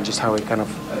Kucherov and just how he kind of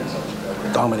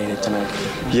dominated tonight.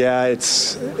 Yeah,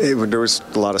 there was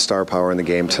a lot of star power in the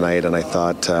game tonight, and I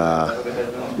thought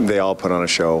they all put on a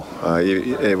show.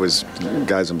 It was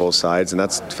guys on both sides, and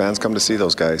that's fans come to see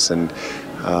those guys. And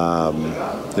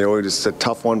it's a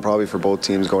tough one probably for both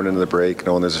teams going into the break,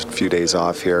 knowing there's a few days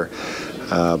off here.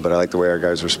 But I like the way our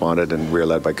guys responded, and we were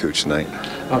led by Cooch tonight.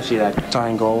 Obviously, that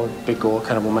tying goal, big goal,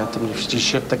 kind of momentum. Did you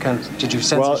shift the kind of? Did you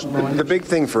sense? Well, the big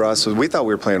thing for us was we thought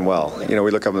we were playing well.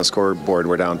 We look up on the scoreboard,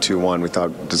 we're down 2-1. We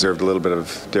thought deserved a little bit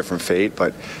of different fate,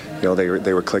 but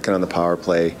they were clicking on the power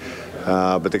play.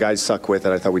 But the guys stuck with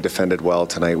it. I thought we defended well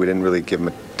tonight. We didn't really give them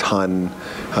a ton.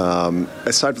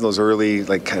 Aside from those early,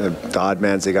 kind of the odd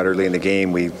mans they got early in the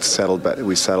game, we settled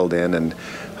in, and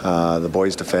the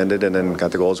boys defended and then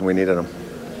got the goals when we needed them.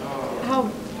 How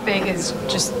big is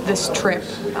just this trip?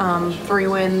 3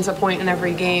 wins, a point in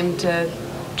every game to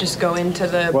just go into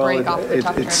the break off the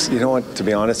top it's trip? You know what? To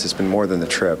be honest, it's been more than the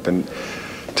trip, and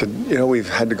we've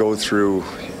had to go through.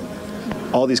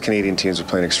 All these Canadian teams are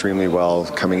playing extremely well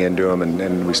coming into them,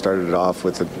 and we started it off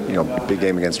with a big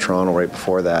game against Toronto right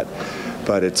before that.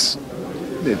 But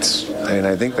and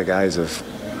I think the guys have,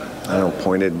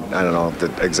 pointed, I don't know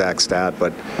the exact stat,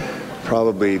 but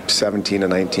probably 17 to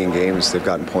 19 games they've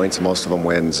gotten points, and most of them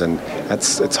wins, and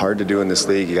it's hard to do in this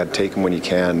league. You got to take them when you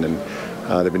can, and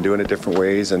they've been doing it different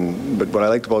ways. But what I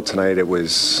liked about tonight, it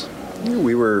was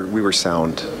we were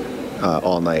sound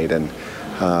all night, and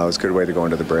it was a good way to go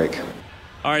into the break.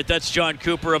 All right, that's John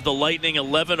Cooper of the Lightning,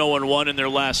 11-0-1 in their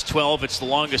last 12. It's the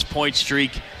longest point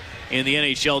streak in the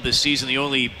NHL this season. The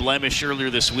only blemish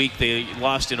earlier this week, they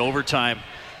lost in overtime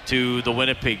to the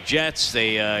Winnipeg Jets.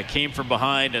 They came from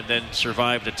behind and then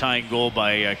survived a tying goal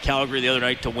by Calgary the other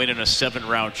night to win in a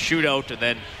 7-round shootout. And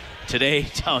then today,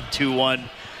 down 2-1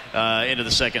 into the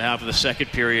second half of the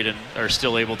second period, and are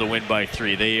still able to win by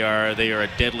 3. They are a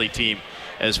deadly team,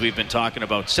 as we've been talking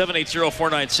about.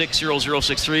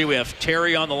 780-496-0063. We have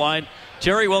Terry on the line.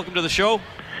 Terry, welcome to the show.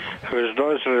 There's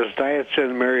Diet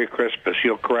said Merry Christmas.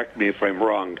 You'll correct me if I'm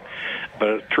wrong, but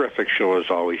a terrific show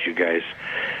as always, you guys.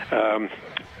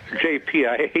 JP,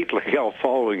 I hate Liel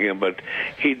following him, but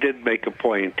he did make a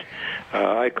point.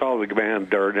 I call the man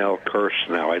Darnell Curse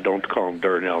now. I don't call him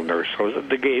Darnell Nurse. I was at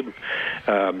the game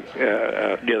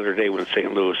the other day when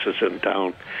St. Louis is in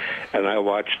town, and I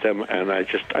watched them, and I'm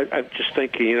just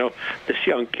thinking, this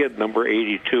young kid, number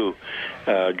 82,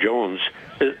 Jones,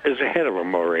 is ahead of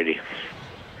him already.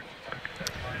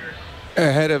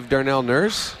 Ahead of Darnell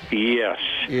Nurse? Yes.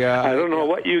 Yeah. I don't know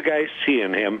what you guys see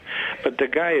in him, but the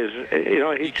guy is,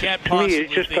 you can't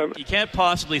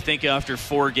possibly think after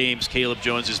 4 games Caleb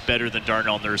Jones is better than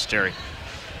Darnell Nurse, Terry.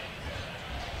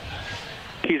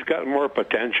 He's got more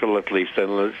potential, at least,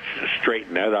 and let's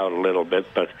straighten that out a little bit.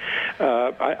 But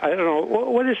I don't know.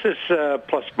 What is this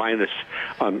plus minus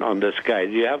on this guy?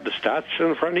 Do you have the stats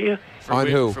in front of you?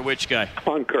 Who? For which guy?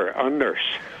 On Nurse.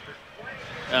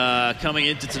 Coming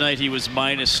into tonight, he was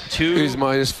 -2. He was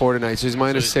 -4 tonight, so he's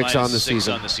 -6 on the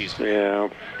season.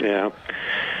 Yeah.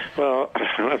 Well,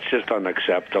 that's just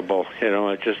unacceptable.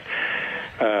 It's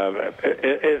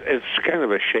kind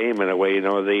of a shame in a way.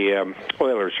 The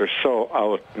Oilers are so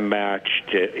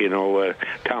outmatched,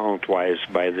 talent-wise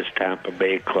by this Tampa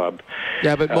Bay club.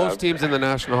 Yeah, but most teams in the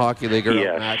National Hockey League are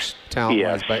outmatched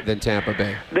talent-wise than Tampa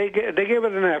Bay. They give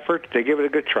it an effort. They give it a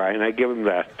good try, and I give them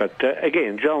that. But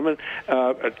again, gentlemen,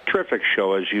 a terrific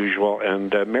show as usual,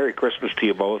 and Merry Christmas to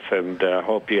you both, and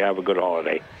hope you have a good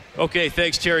holiday. Okay,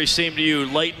 thanks, Terry. Same to you.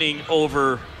 Lightning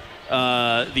over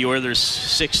the Oilers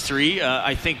 6-3.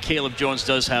 I think Caleb Jones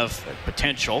does have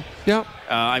potential. Yeah.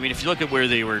 If you look at where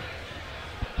they were,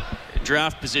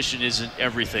 draft position isn't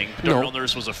everything. Darnell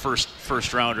Nurse was a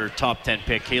first rounder, top 10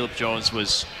 pick. Caleb Jones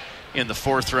was in the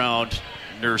 4th round.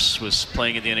 Nurse was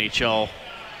playing in the NHL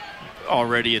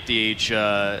already at the age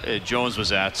Jones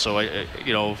was at. So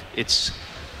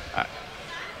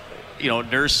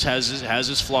Nurse has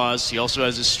his flaws. He also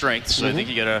has his strengths. So I think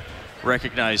you got to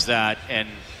recognize that. And,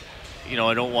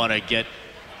 I don't want to get...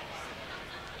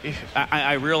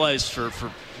 I realize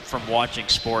from watching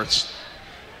sports,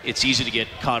 it's easy to get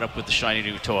caught up with the shiny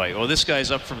new toy. Oh, this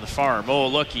guy's up from the farm. Oh,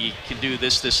 look, he can do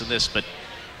this, this, and this. But,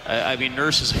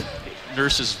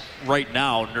 Nurse is right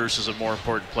now, Nurse is a more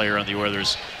important player on the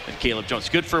Oilers than Caleb Jones.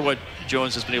 Good for what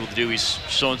Jones has been able to do. He's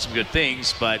shown some good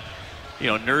things, but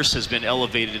Nurse has been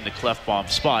elevated in the Klefbom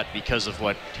spot because of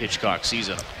what Hitchcock sees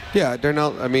in him. Yeah,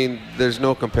 there's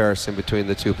no comparison between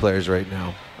the two players right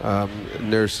now.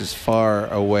 Nurse is far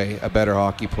away a better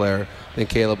hockey player than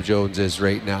Caleb Jones is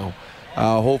right now.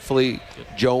 Hopefully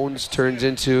Jones turns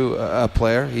into a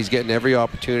player. He's getting every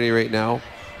opportunity right now.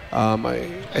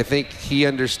 I think he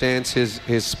understands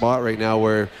his spot right now,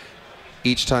 where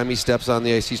each time he steps on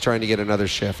the ice, he's trying to get another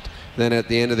shift. Then at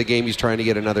the end of the game, he's trying to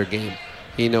get another game.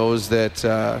 He knows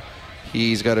that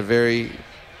he's got a very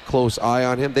close eye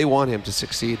on him. They want him to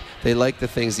succeed. They like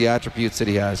the attributes that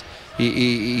he has.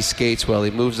 He skates well.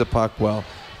 He moves the puck well.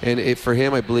 And for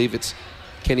him, I believe it's,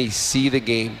 can he see the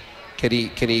game? Can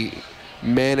he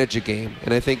manage a game?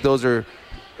 And I think those are,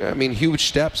 huge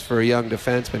steps for a young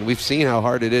defenseman. We've seen how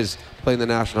hard it is playing the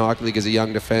National Hockey League as a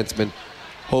young defenseman.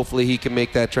 Hopefully he can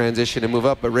make that transition and move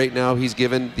up. But right now he's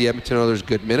given the Edmonton Oilers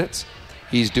good minutes.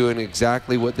 He's doing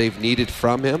exactly what they've needed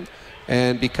from him.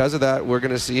 And because of that, we're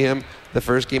going to see him the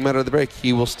first game out of the break.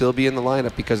 He will still be in the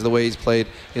lineup because of the way he's played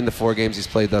in the 4 games he's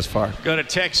played thus far. Got a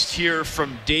text here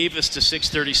from Davis to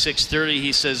 630.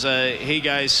 He says, hey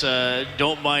guys,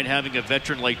 don't mind having a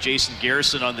veteran like Jason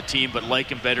Garrison on the team, but like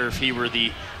him better if he were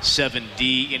the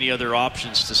 7D. Any other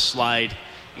options to slide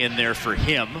in there for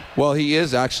him? Well, he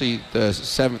is actually the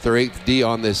 7th or 8th D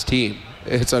on this team.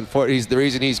 It's unfortunate. The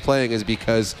reason he's playing is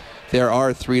because there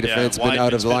are 3 defensemen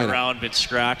out of the lineup. Been around, been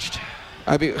scratched.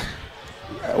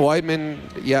 Wideman,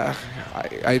 yeah.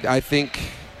 I think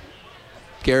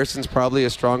Garrison's probably a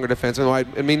stronger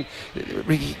defenseman.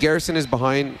 Garrison is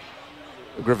behind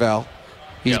Gravel.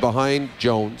 He's behind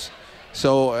Jones.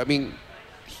 So,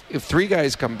 if 3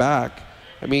 guys come back,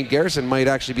 Garrison might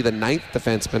actually be the 9th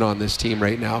defenseman on this team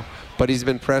right now. But he's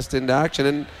been pressed into action.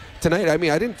 And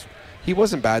tonight, he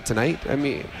wasn't bad tonight.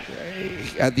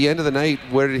 At the end of the night,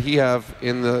 where did he have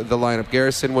in the lineup?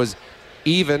 Garrison was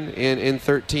even in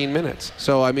 13 minutes.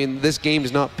 So, this game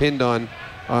is not pinned on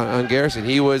Garrison.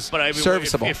 He was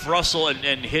serviceable. If Russell and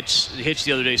Hitch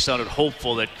the other day sounded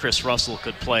hopeful that Chris Russell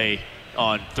could play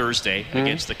on Thursday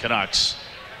against the Canucks,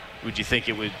 would you think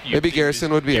it would? Maybe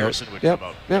Garrison would be out. Come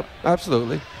out. Yep,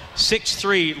 absolutely.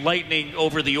 6-3 Lightning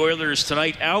over the Oilers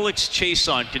tonight. Alex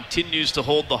Chiasson continues to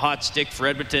hold the hot stick for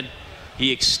Edmonton.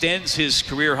 He extends his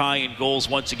career high in goals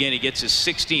once again. He gets his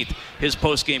 16th. His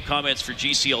post-game comments for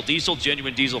GCL Diesel,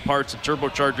 genuine diesel parts and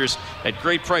turbochargers at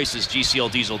great prices,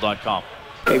 GCLDiesel.com.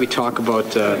 Maybe talk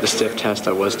about the stiff test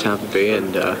that was Tampa Bay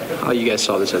and how you guys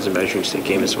saw this as a measuring stick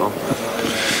game as well.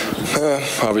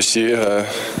 Obviously,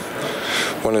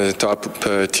 one of the top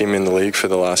team in the league for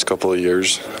the last couple of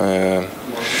years.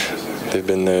 They've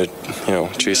been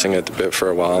chasing at the bit for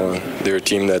a while, and they're a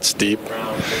team that's deep.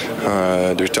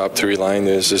 Their top 3 line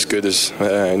is as good as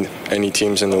any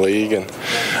teams in the league, and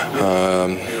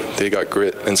they got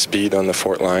grit and speed on the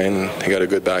 4th line. They got a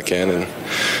good back end,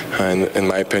 and in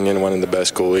my opinion, one of the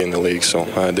best goalie in the league. So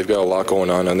they've got a lot going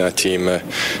on that team.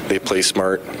 They play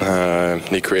smart.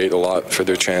 They create a lot for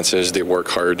their chances. They work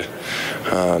hard.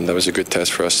 That was a good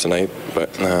test for us tonight,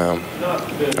 but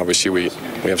obviously we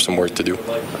have some work to do.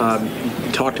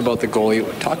 You talked about the goalie.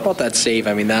 Talk about that save.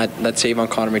 That save on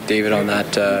Connor McDavid on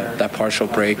that partial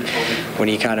break when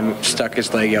he kind of stuck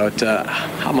his leg out.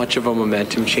 How much of a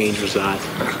momentum change was that?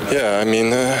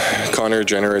 Yeah, Connor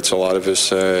generates a lot of his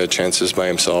chances by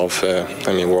himself.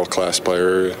 World-class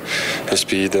player. His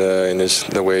speed and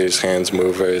the way his hands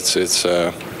move, it's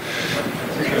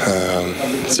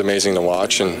amazing to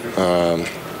watch. And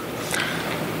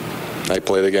I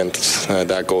played against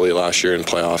that goalie last year in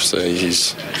playoffs.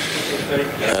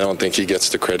 I don't think he gets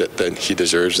the credit that he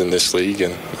deserves in this league,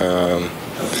 and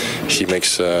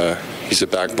he's a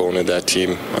backbone of that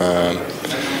team.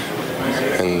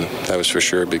 And that was for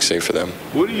sure a big save for them.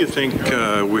 What do you think?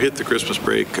 We hit the Christmas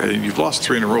break. You've lost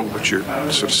 3 in a row, but you're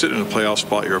sort of sitting in a playoff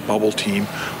spot. You're a bubble team.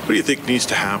 What do you think needs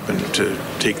to happen to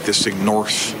take this thing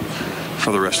north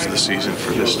for the rest of the season,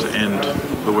 for this to end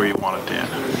the way you want it to end?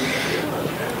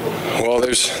 Well,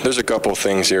 there's a couple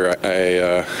things here.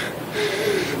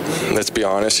 Let's be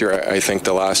honest here, I think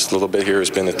the last little bit here has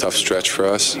been a tough stretch for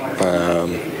us.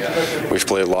 We've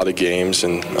played a lot of games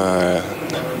and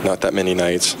not that many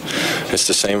nights. It's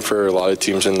the same for a lot of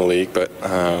teams in the league, but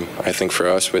I think for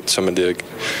us, with some of the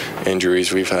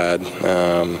injuries we've had,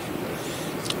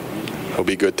 it'll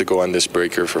be good to go on this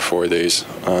breaker for 4 days.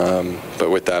 But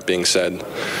with that being said,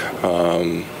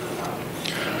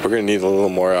 we're going to need a little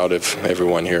more out of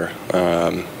everyone here.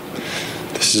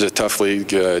 This is a tough league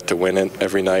to win it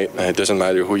every night. It doesn't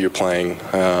matter who you're playing.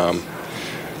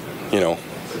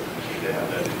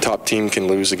 Top team can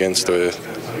lose against the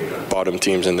bottom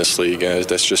teams in this league.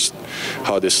 That's just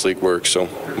how this league works. So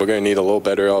we're going to need a little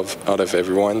better out of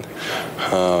everyone.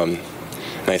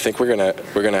 And I think we're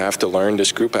gonna have to learn.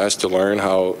 This group has to learn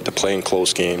how to play in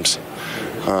close games.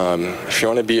 If you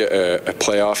want to be a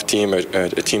playoff team, a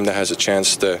team that has a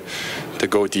chance to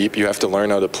go deep, you have to learn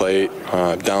how to play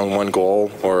down 1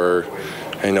 goal, or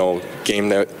game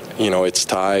that it's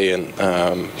tie,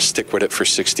 and stick with it for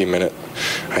 60 minutes.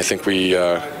 I think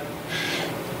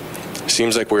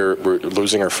seems like we're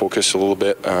losing our focus a little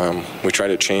bit. We try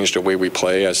to change the way we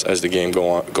play as the game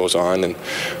goes on, and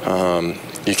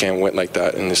you can't win like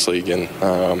that in this league. And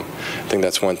I think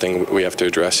that's one thing we have to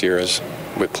address here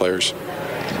with players.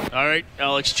 All right,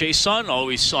 Alex Chiasson,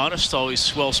 always honest,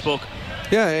 always well-spoken.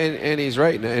 Yeah, and he's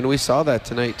right, and we saw that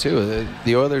tonight too.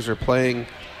 The Oilers are playing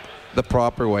the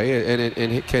proper way,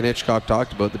 and Ken Hitchcock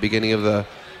talked about at the beginning of the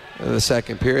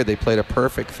second period. They played a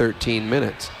perfect 13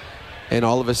 minutes, and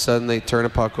all of a sudden they turn a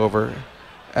puck over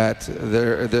at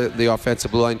the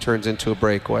offensive blue line, turns into a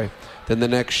breakaway. Then the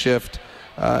next shift,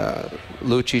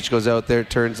 Lucic goes out there,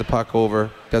 turns the puck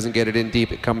over, doesn't get it in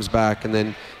deep, it comes back, and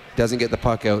then doesn't get the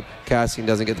puck out. Cassian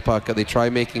doesn't get the puck out. They try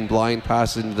making blind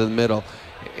passes into the middle,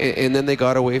 and then they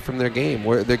got away from their game.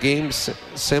 Where their game's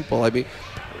simple. I mean,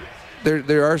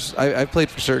 I've played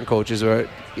for certain coaches, where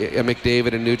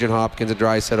McDavid and Nugent Hopkins and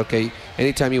Dry said, okay,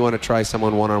 anytime you want to try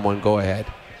someone one-on-one, go ahead.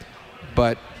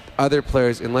 But other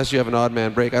players, unless you have an odd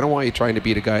man break, I don't want you trying to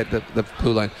beat a guy at the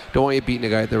blue line. Don't want you beating a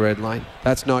guy at the red line.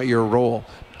 That's not your role.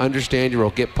 Understand your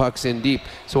role. Get pucks in deep.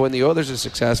 So when the Oilers are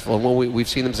successful, and when we've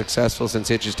seen them successful since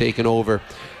Hitch has taken over,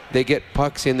 they get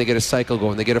pucks in, they get a cycle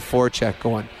going, they get a forecheck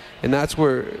going. And that's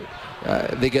where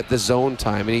they get the zone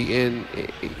time. And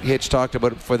Hitch talked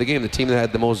about it before the game. The team that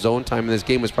had the most zone time in this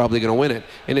game was probably going to win it.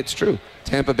 And it's true.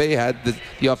 Tampa Bay had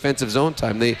the offensive zone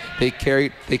time. They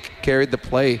carried the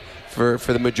play for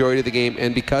the majority of the game,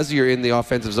 and because you're in the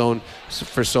offensive zone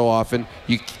for so often,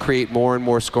 you create more and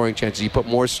more scoring chances. You put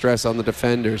more stress on the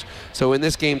defenders. So in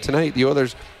this game tonight, the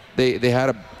Oilers, they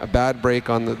had a bad break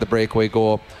on the breakaway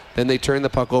goal. Then they turn the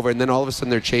puck over, and then all of a sudden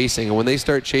they're chasing. And when they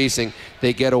start chasing,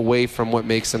 they get away from what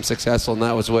makes them successful, and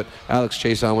that was what Alex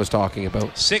Chiasson was talking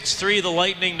about. 6-3, the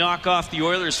Lightning knock off the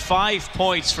Oilers. 5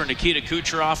 points for Nikita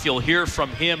Kucherov. You'll hear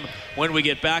from him when we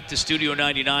get back to Studio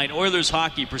 99. Oilers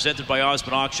hockey presented by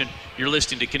Osmond Auction. You're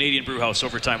listening to Canadian Brewhouse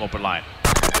Overtime Open Line.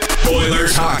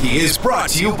 Oilers hockey is brought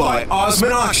to you by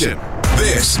Osmond Auction.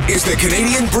 This is the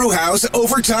Canadian Brewhouse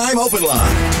Overtime Open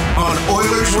Line on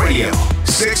Oilers Radio,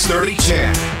 630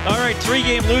 CHED. All right,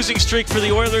 3-game losing streak for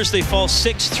the Oilers. They fall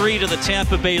 6-3 to the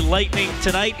Tampa Bay Lightning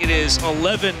tonight. It is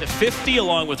 11:50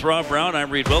 along with Rob Brown. I'm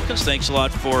Reed Wilkins. Thanks a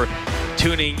lot for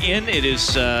tuning in. It is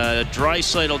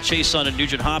Draisaitl, Chiasson, and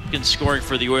Nugent Hopkins scoring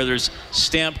for the Oilers.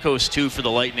 Stamkos 2 for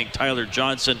the Lightning. Tyler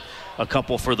Johnson a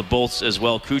couple for the Bolts as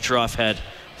well. Kucherov had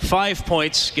 5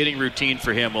 points, getting routine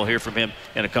for him. We'll hear from him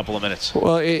in a couple of minutes.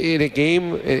 Well, in a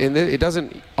game, and it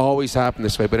doesn't always happen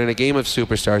this way, but in a game of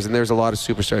superstars, and there's a lot of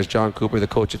superstars, John Cooper, the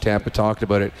coach of Tampa, talked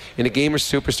about it. In a game of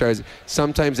superstars,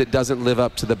 sometimes it doesn't live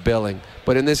up to the billing.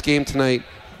 But in this game tonight,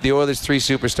 the Oilers' 3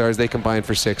 superstars, they combined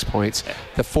for 6 points.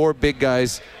 The 4 big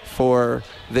guys for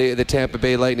the Tampa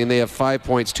Bay Lightning, they have 5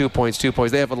 points, 2 points, 2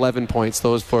 points. They have 11 points,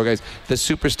 those 4 guys. The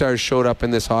superstars showed up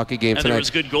in this hockey game tonight. And there was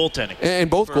good goaltending. And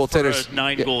both goaltenders. For a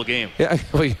 9-goal game. Yeah,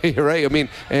 well, you're right.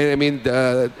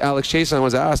 Alex Chiasson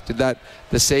was asked, did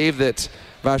the save that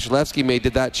Vasilevsky made,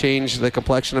 did that change the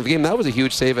complexion of the game? That was a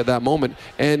huge save at that moment.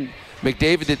 And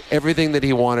McDavid did everything that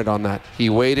he wanted on that. He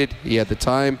waited, he had the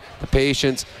time, the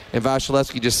patience, and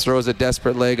Vasilevsky just throws a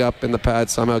desperate leg up in the pad,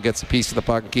 somehow gets a piece of the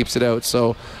puck and keeps it out.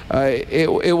 So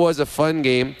it was a fun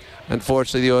game.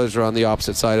 Unfortunately, the Oilers are on the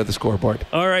opposite side of the scoreboard.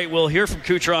 All right, we'll hear from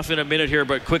Kucherov in a minute here,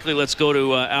 but quickly let's go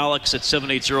to Alex at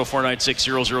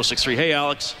 780-496-0063. Hey,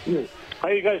 Alex. How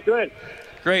you guys doing?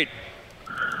 Great.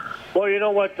 Well, you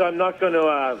know what? I'm not going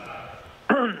to...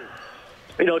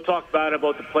 talk bad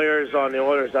about the players on the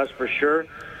Oilers, that's for sure.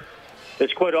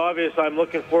 It's quite obvious. I'm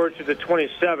looking forward to the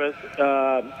 27th,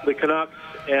 the Canucks,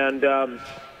 and,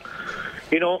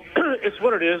 it's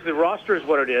what it is. The roster is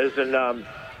what it is, and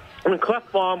when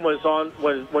Klefbom was on,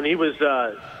 when he was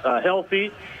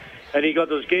healthy, and he got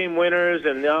those game winners,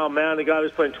 and, oh, man, the guy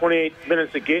was playing 28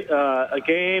 minutes a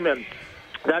game, and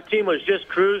that team was just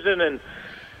cruising, and,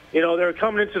 they were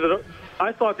coming into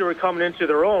I thought they were coming into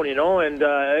their own, and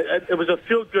it was a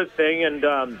feel-good thing. And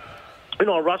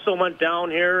Russell went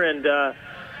down here, and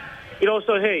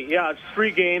so hey, yeah, it's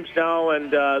 3 games now,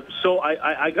 and so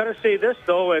I got to say this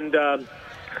though, and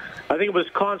I think it was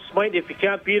Conn Smythe. If you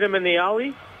can't beat him in the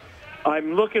alley,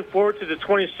 I'm looking forward to the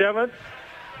 27th,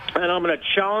 and I'm going to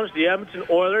challenge the Edmonton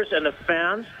Oilers and the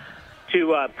fans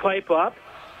to pipe up,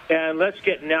 and let's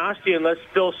get nasty and let's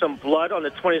spill some blood on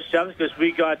the 27th, because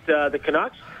we got the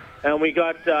Canucks, and we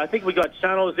got I think we got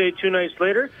San Jose 2 nights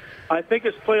later. I think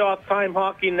it's playoff time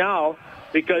hockey now,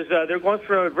 because they're going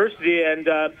through adversity, and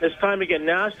it's time to get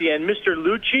nasty. And Mr.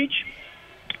 Lucic,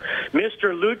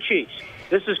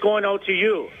 this is going out to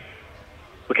you,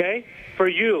 okay? For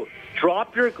you,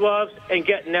 drop your gloves and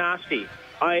get nasty.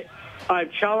 I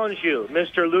challenge you,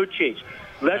 Mr. Lucic.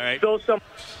 Let's spill some.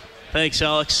 Thanks,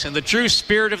 Alex. In the true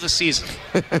spirit of the season.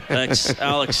 Thanks,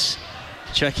 Alex,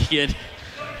 checking in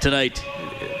tonight.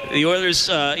 The Oilers,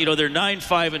 they're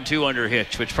 9-5-2 under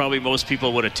Hitch, which probably most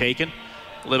people would have taken.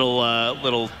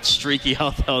 Little streaky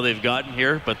how they've gotten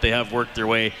here, but they have worked their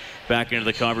way back into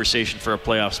the conversation for a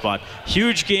playoff spot.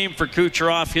 Huge game for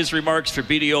Kucherov. His remarks for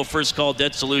BDO First Call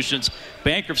Debt Solutions,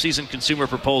 bankruptcies and consumer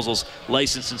proposals,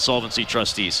 licensed insolvency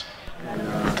trustees.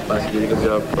 Last did a good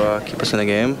job keep us in the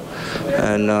game,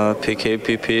 and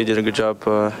PP did a good job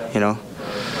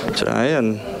tonight,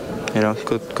 and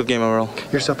good game overall.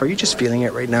 Yourself, are you just feeling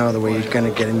it right now, the way you're kind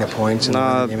of getting the points and the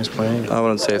way the game is playing? I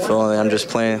wouldn't say feeling it. I'm just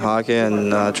playing hockey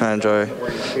and trying to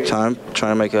enjoy time,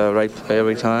 trying to make a right play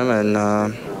every time, and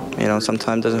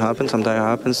sometimes it doesn't happen, sometimes it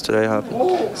happens. Today it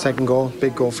happened. Second goal,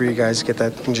 big goal for you guys to get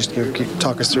that. Can you just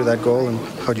talk us through that goal and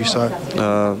how you saw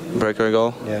it? Breakaway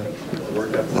goal. Yeah.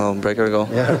 Well, breakaway goal.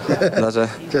 Yeah. That's it.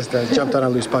 Just jumped on a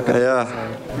loose puck.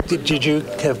 Yeah. Did you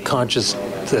have conscious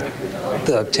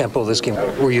the tempo of this game?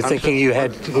 Were you thinking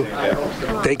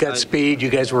they got speed, you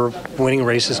guys were winning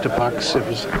races to pucks? We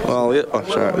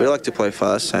like to play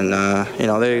fast, and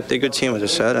they're a good team, as I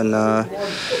said, and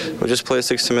we just play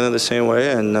 60 minutes the same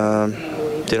way and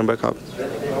didn't back up.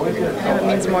 It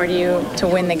means more to you to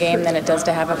win the game than it does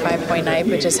to have a 5-point night,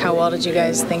 but just how well did you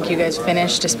guys think you guys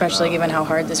finished, especially given how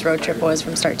hard this road trip was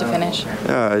from start to finish?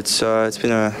 Yeah, it's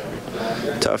been a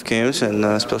tough games, and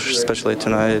especially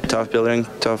tonight, tough building,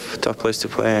 tough place to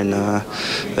play, and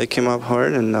they came up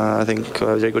hard, and I think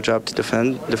did a good job to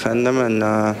defend them, and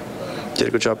did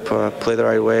a good job play the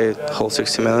right way, whole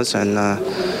 60 minutes, and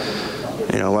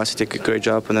Wasi did a great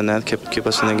job in the net, keep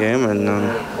us in the game,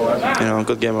 and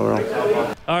good game overall.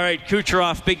 All right,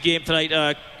 Kucherov, big game tonight.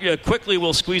 Quickly,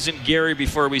 we'll squeeze in Gary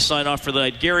before we sign off for the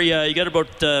night. Gary, you got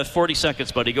about 40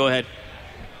 seconds, buddy. Go ahead.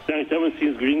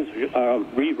 97 greetings,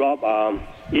 Reed, Rob.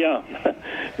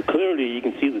 Clearly you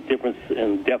can see the difference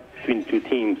in depth between the two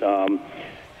teams.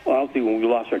 Obviously, when we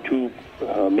lost our 2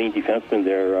 main defensemen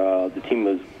there, the team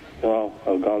has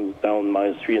gone down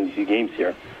 -3 in 2 games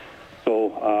here.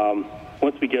 So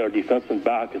once we get our defensemen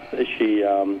back, especially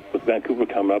with Vancouver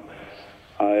coming up,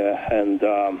 and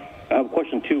I have a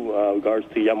question too regards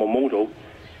to Yamamoto.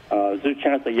 Is there a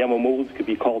chance that Yamamoto could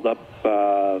be called up?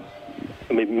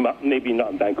 Maybe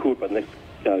not in Vancouver, but next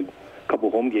couple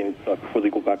home games before they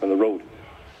go back on the road.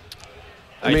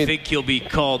 I think he'll be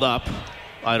called up.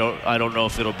 I don't know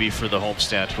if it'll be for the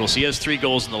homestand. We'll see. He has 3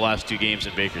 goals in the last 2 games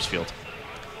in Bakersfield.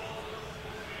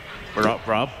 We're up,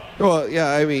 Rob. Well,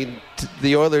 yeah,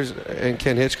 the Oilers and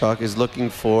Ken Hitchcock is looking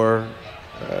for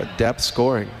depth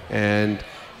scoring, and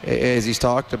as he's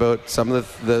talked about, some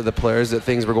of the players that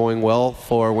things were going well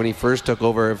for when he first took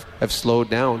over have slowed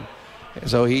down.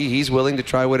 So he's willing to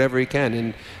try whatever he can.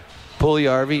 And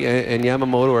Puljujarvi and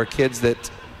Yamamoto are kids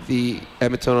that the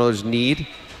Edmonton Oilers need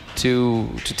to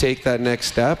take that next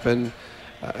step. And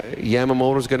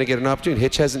Yamamoto's going to get an opportunity.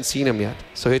 Hitch hasn't seen him yet.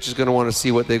 So Hitch is going to want to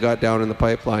see what they've got down in the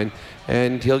pipeline.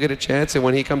 And he'll get a chance. And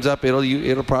when he comes up,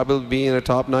 it'll probably be in a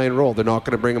top 9 role. They're not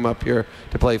going to bring him up here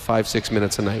to play 5-6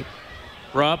 minutes a night.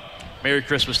 Rob, Merry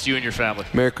Christmas to you and your family.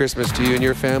 Merry Christmas to you and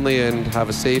your family, and have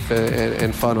a safe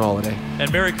and fun holiday.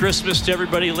 And Merry Christmas to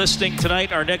everybody listening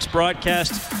tonight. Our next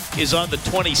broadcast is on the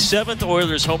 27th.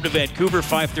 Oilers home to Vancouver,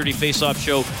 5:30 face-off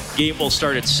show. Game will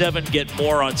start at 7. Get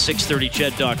more on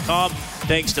 630ched.com.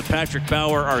 Thanks to Patrick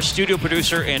Bauer, our studio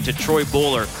producer, and to Troy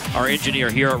Bowler, our engineer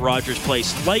here at Rogers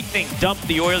Place. Lightning dumped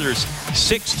the Oilers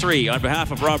 6-3. On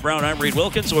behalf of Rob Brown, I'm Reed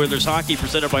Wilkins. Oilers hockey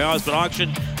presented by Osmond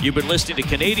Auction. You've been listening to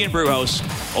Canadian Brewhouse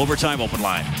Overtime Open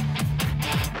Line.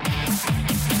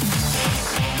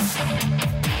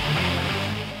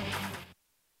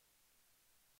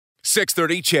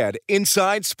 .630 CHED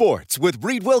Inside Sports with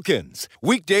Reed Wilkins.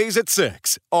 Weekdays at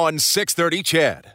 6 on 630 CHED.